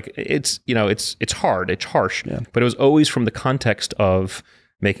 And it's like, it's hard, it's harsh, but it was always from the context of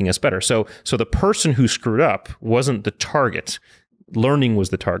making us better. So the person who screwed up wasn't the target. Learning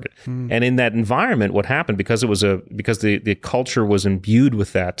was the target. And in that environment, what happened, because the culture was imbued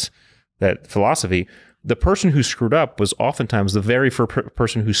with that philosophy, the person who screwed up was oftentimes the very first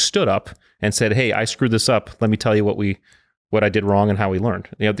person who stood up and said, "Hey, I screwed this up. Let me tell you what I did wrong and how we learned."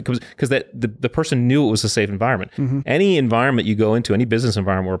 Because the person knew it was a safe environment. Any environment you go into, any business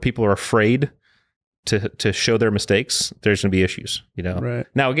environment where people are afraid to show their mistakes, there's going to be issues. Right.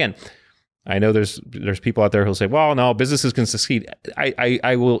 Now, again, I know there's people out there who'll say, "Well, no, businesses can succeed."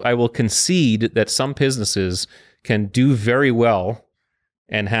 I will concede that some businesses can do very well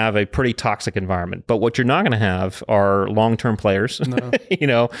and have a pretty toxic environment. But what you're not going to have are long-term players,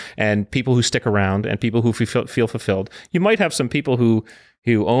 no. And people who stick around and people who feel fulfilled. You might have some people who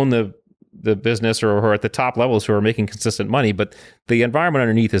own the business or who are at the top levels who are making consistent money, but the environment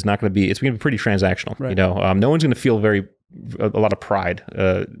underneath is not going to be, it's going to be pretty transactional. Right. No one's going to feel a lot of pride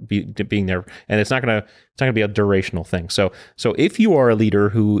being there, and it's not going to be a durational thing. So if you are a leader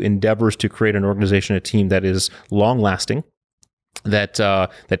who endeavors to create an organization, a team that is long-lasting,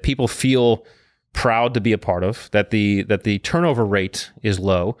 that people feel proud to be a part of, that the turnover rate is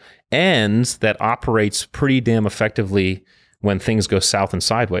low, and that operates pretty damn effectively when things go south and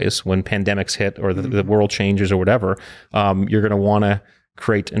sideways, when pandemics hit or the world changes or whatever, you're going to want to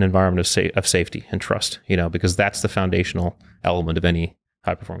create an environment of safety and trust, because that's the foundational element of any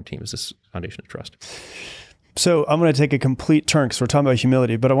high-performing team, is this foundation of trust. So I'm going to take a complete turn because we're talking about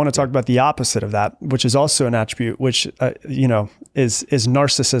humility, but I want to talk about the opposite of that, which is also an attribute, which is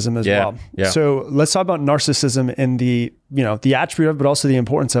narcissism as well. Yeah. So let's talk about narcissism and the attribute of it, but also the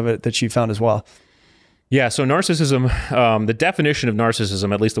importance of it that you found as well. Yeah. So narcissism, the definition of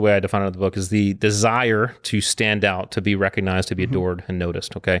narcissism, at least the way I define it in the book, is the desire to stand out, to be recognized, to be adored and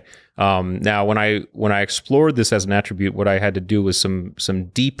noticed. Okay. Now, when I explored this as an attribute, what I had to do was some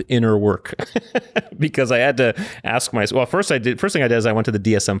deep inner work because I had to ask myself. Well, first thing I did is I went to the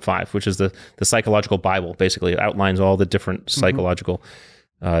DSM-5, which is the psychological Bible. Basically, it outlines all the different psychological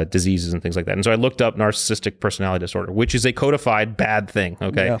diseases and things like that. And so I looked up narcissistic personality disorder, which is a codified bad thing.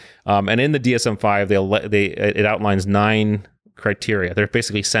 Okay. Yeah. And in the DSM-5, it outlines 9 criteria. They're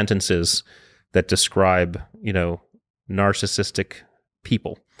basically sentences that describe, narcissistic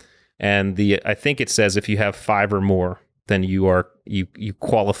people. And I think it says if you have 5 or more, then you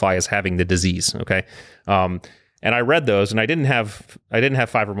qualify as having the disease. Okay. And I read those, and I didn't have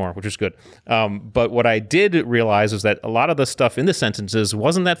 5 or more, which is good. But what I did realize is that a lot of the stuff in the sentences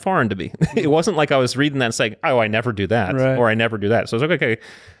wasn't that foreign to me. It wasn't like I was reading that and saying, "Oh, I never do that," right, or "I never do that." So I was like, okay,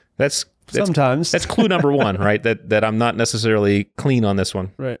 that's clue number 1, right? That I'm not necessarily clean on this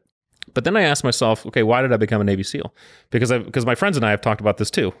one. Right. But then I asked myself, okay, why did I become a Navy SEAL? Because my friends and I have talked about this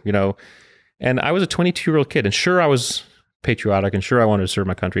too, And I was a 22-year-old kid, and sure, I was patriotic, and sure, I wanted to serve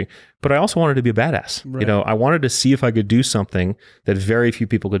my country, but I also wanted to be a badass. Right. I wanted to see if I could do something that very few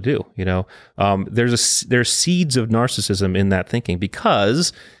people could do. There's seeds of narcissism in that thinking,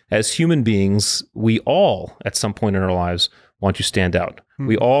 because as human beings, we all at some point in our lives want to stand out.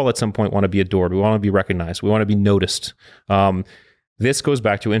 We all at some point want to be adored. We want to be recognized. We want to be noticed. This goes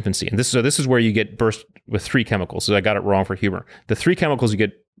back to infancy, and this is where you get burst with 3 chemicals. So I got it wrong for humor. The 3 chemicals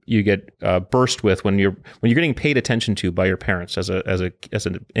you get burst with when you're getting paid attention to by your parents as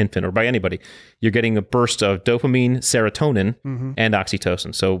an infant or by anybody. You're getting a burst of dopamine, serotonin, and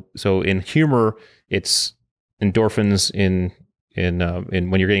oxytocin. So in humor, it's endorphins. In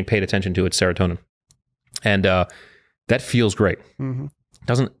when you're getting paid attention to, it's serotonin, and that feels great.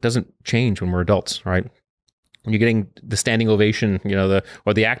 Doesn't change when we're adults, right? When you're getting the standing ovation,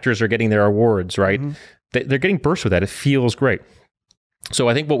 or the actors are getting their awards, right? They're getting burst with that. It feels great. So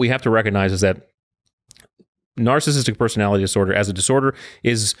I think what we have to recognize is that narcissistic personality disorder as a disorder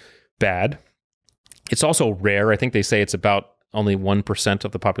is bad. It's also rare. I think they say it's about only 1%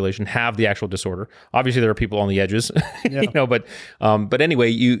 of the population have the actual disorder. Obviously, there are people on the edges, yeah. But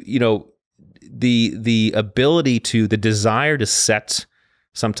anyway, the ability the desire to set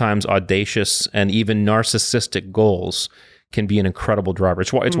sometimes audacious and even narcissistic goals can be an incredible driver.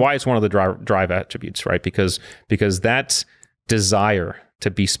 It's why it's one of the drive attributes, right? Because that desire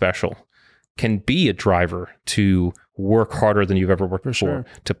to be special can be a driver to work harder than you've ever worked before,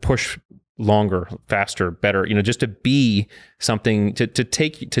 to push longer, faster, better, just to be something, to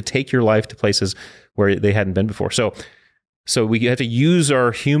take your life to places where they hadn't been before. So we have to use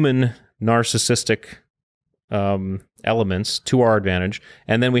our human narcissistic elements to our advantage.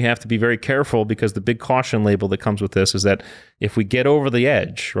 And then we have to be very careful, because the big caution label that comes with this is that if we get over the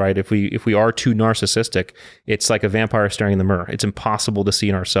edge, right, if we are too narcissistic, it's like a vampire staring in the mirror. It's impossible to see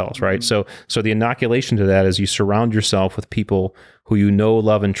in ourselves, right? So the inoculation to that is you surround yourself with people who you know,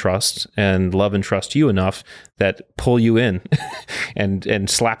 love and trust you enough that pull you in and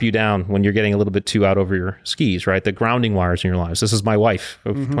slap you down when you're getting a little bit too out over your skis, right? The grounding wires in your lives. This is my wife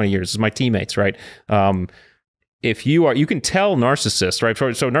of 20 years. This is my teammates, right? If you can tell narcissists, right?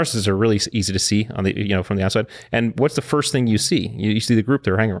 So narcissists are really easy to see on the, from the outside. And what's the first thing you see? You see the group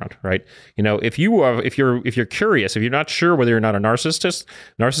they're hanging around, right? If you're curious, if you're not sure whether you're not a narcissist,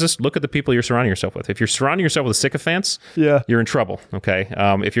 look at the people you're surrounding yourself with. If you're surrounding yourself with sycophants, you're in trouble. Okay.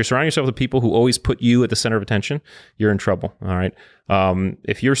 If you're surrounding yourself with people who always put you at the center of attention, you're in trouble. All right.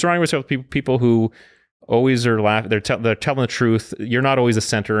 If you're surrounding yourself with people who always are laughing, they're telling the truth, you're not always the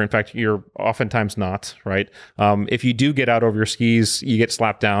center. In fact, you're oftentimes not, right? If you do get out over your skis, you get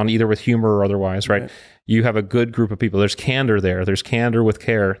slapped down either with humor or otherwise, right? You have a good group of people. There's candor there. There's candor with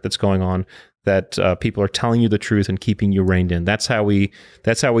care that's going on, that people are telling you the truth and keeping you reined in. That's how we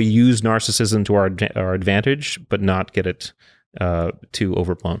use narcissism to our advantage, but not get it too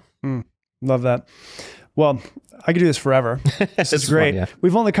overblown. Love that. Well, I could do this forever. This is great. Fun, yeah.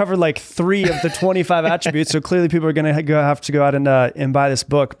 We've only covered like 3 of the 25 attributes, so clearly people are going to have to go out and buy this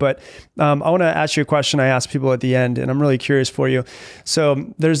book. But I want to ask you a question I ask people at the end, and I'm really curious for you.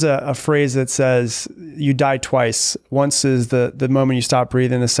 So there's a phrase that says you die twice. Once is the moment you stop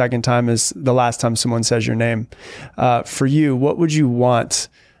breathing. The second time is the last time someone says your name. For you, what would you want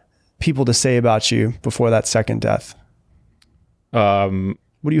people to say about you before that second death?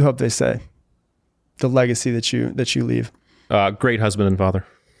 What do you hope they say? The legacy that you leave. Great husband and father.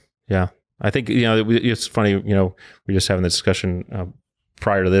 Yeah. I think, it's funny, we're just having this discussion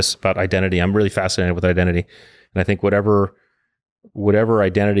prior to this about identity. I'm really fascinated with identity. And I think whatever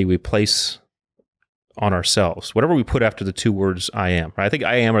identity we place on ourselves, whatever we put after the 2 words, I am, right? I think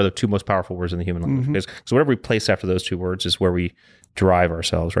I am are the 2 most powerful words in the human language. So whatever we place after those 2 words is where we derive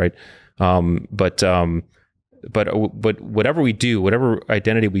ourselves, right? But whatever we do, whatever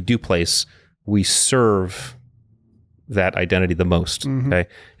identity we do place, we serve that identity the most. Okay.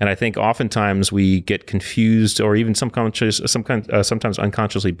 And I think oftentimes we get confused, or even sometimes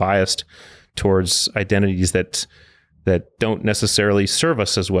unconsciously biased towards identities that don't necessarily serve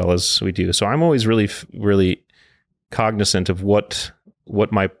us as well as we do. So I'm always really cognizant of what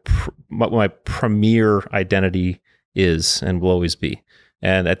my premier identity is and will always be.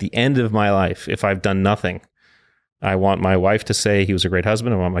 And at the end of my life, if I've done nothing, I want my wife to say he was a great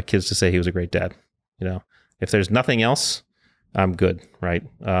husband. I want my kids to say he was a great dad. If there's nothing else, I'm good, right?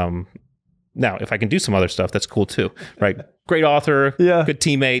 Now, if I can do some other stuff, that's cool too, right? Great author, good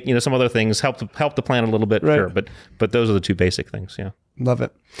teammate, some other things, help the plan a little bit, sure. But those are the 2 basic things, yeah. Love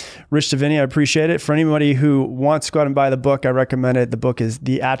it. Rich Diviney, I appreciate it. For anybody who wants to go out and buy the book, I recommend it. The book is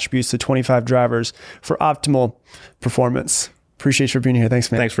The Attributes to 25 Drivers for Optimal Performance. Appreciate you for being here.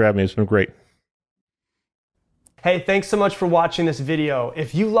 Thanks, man. Thanks for having me. It's been great. Hey, thanks so much for watching this video.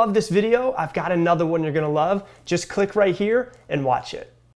 If you love this video, I've got another one you're going to love. Just click right here and watch it.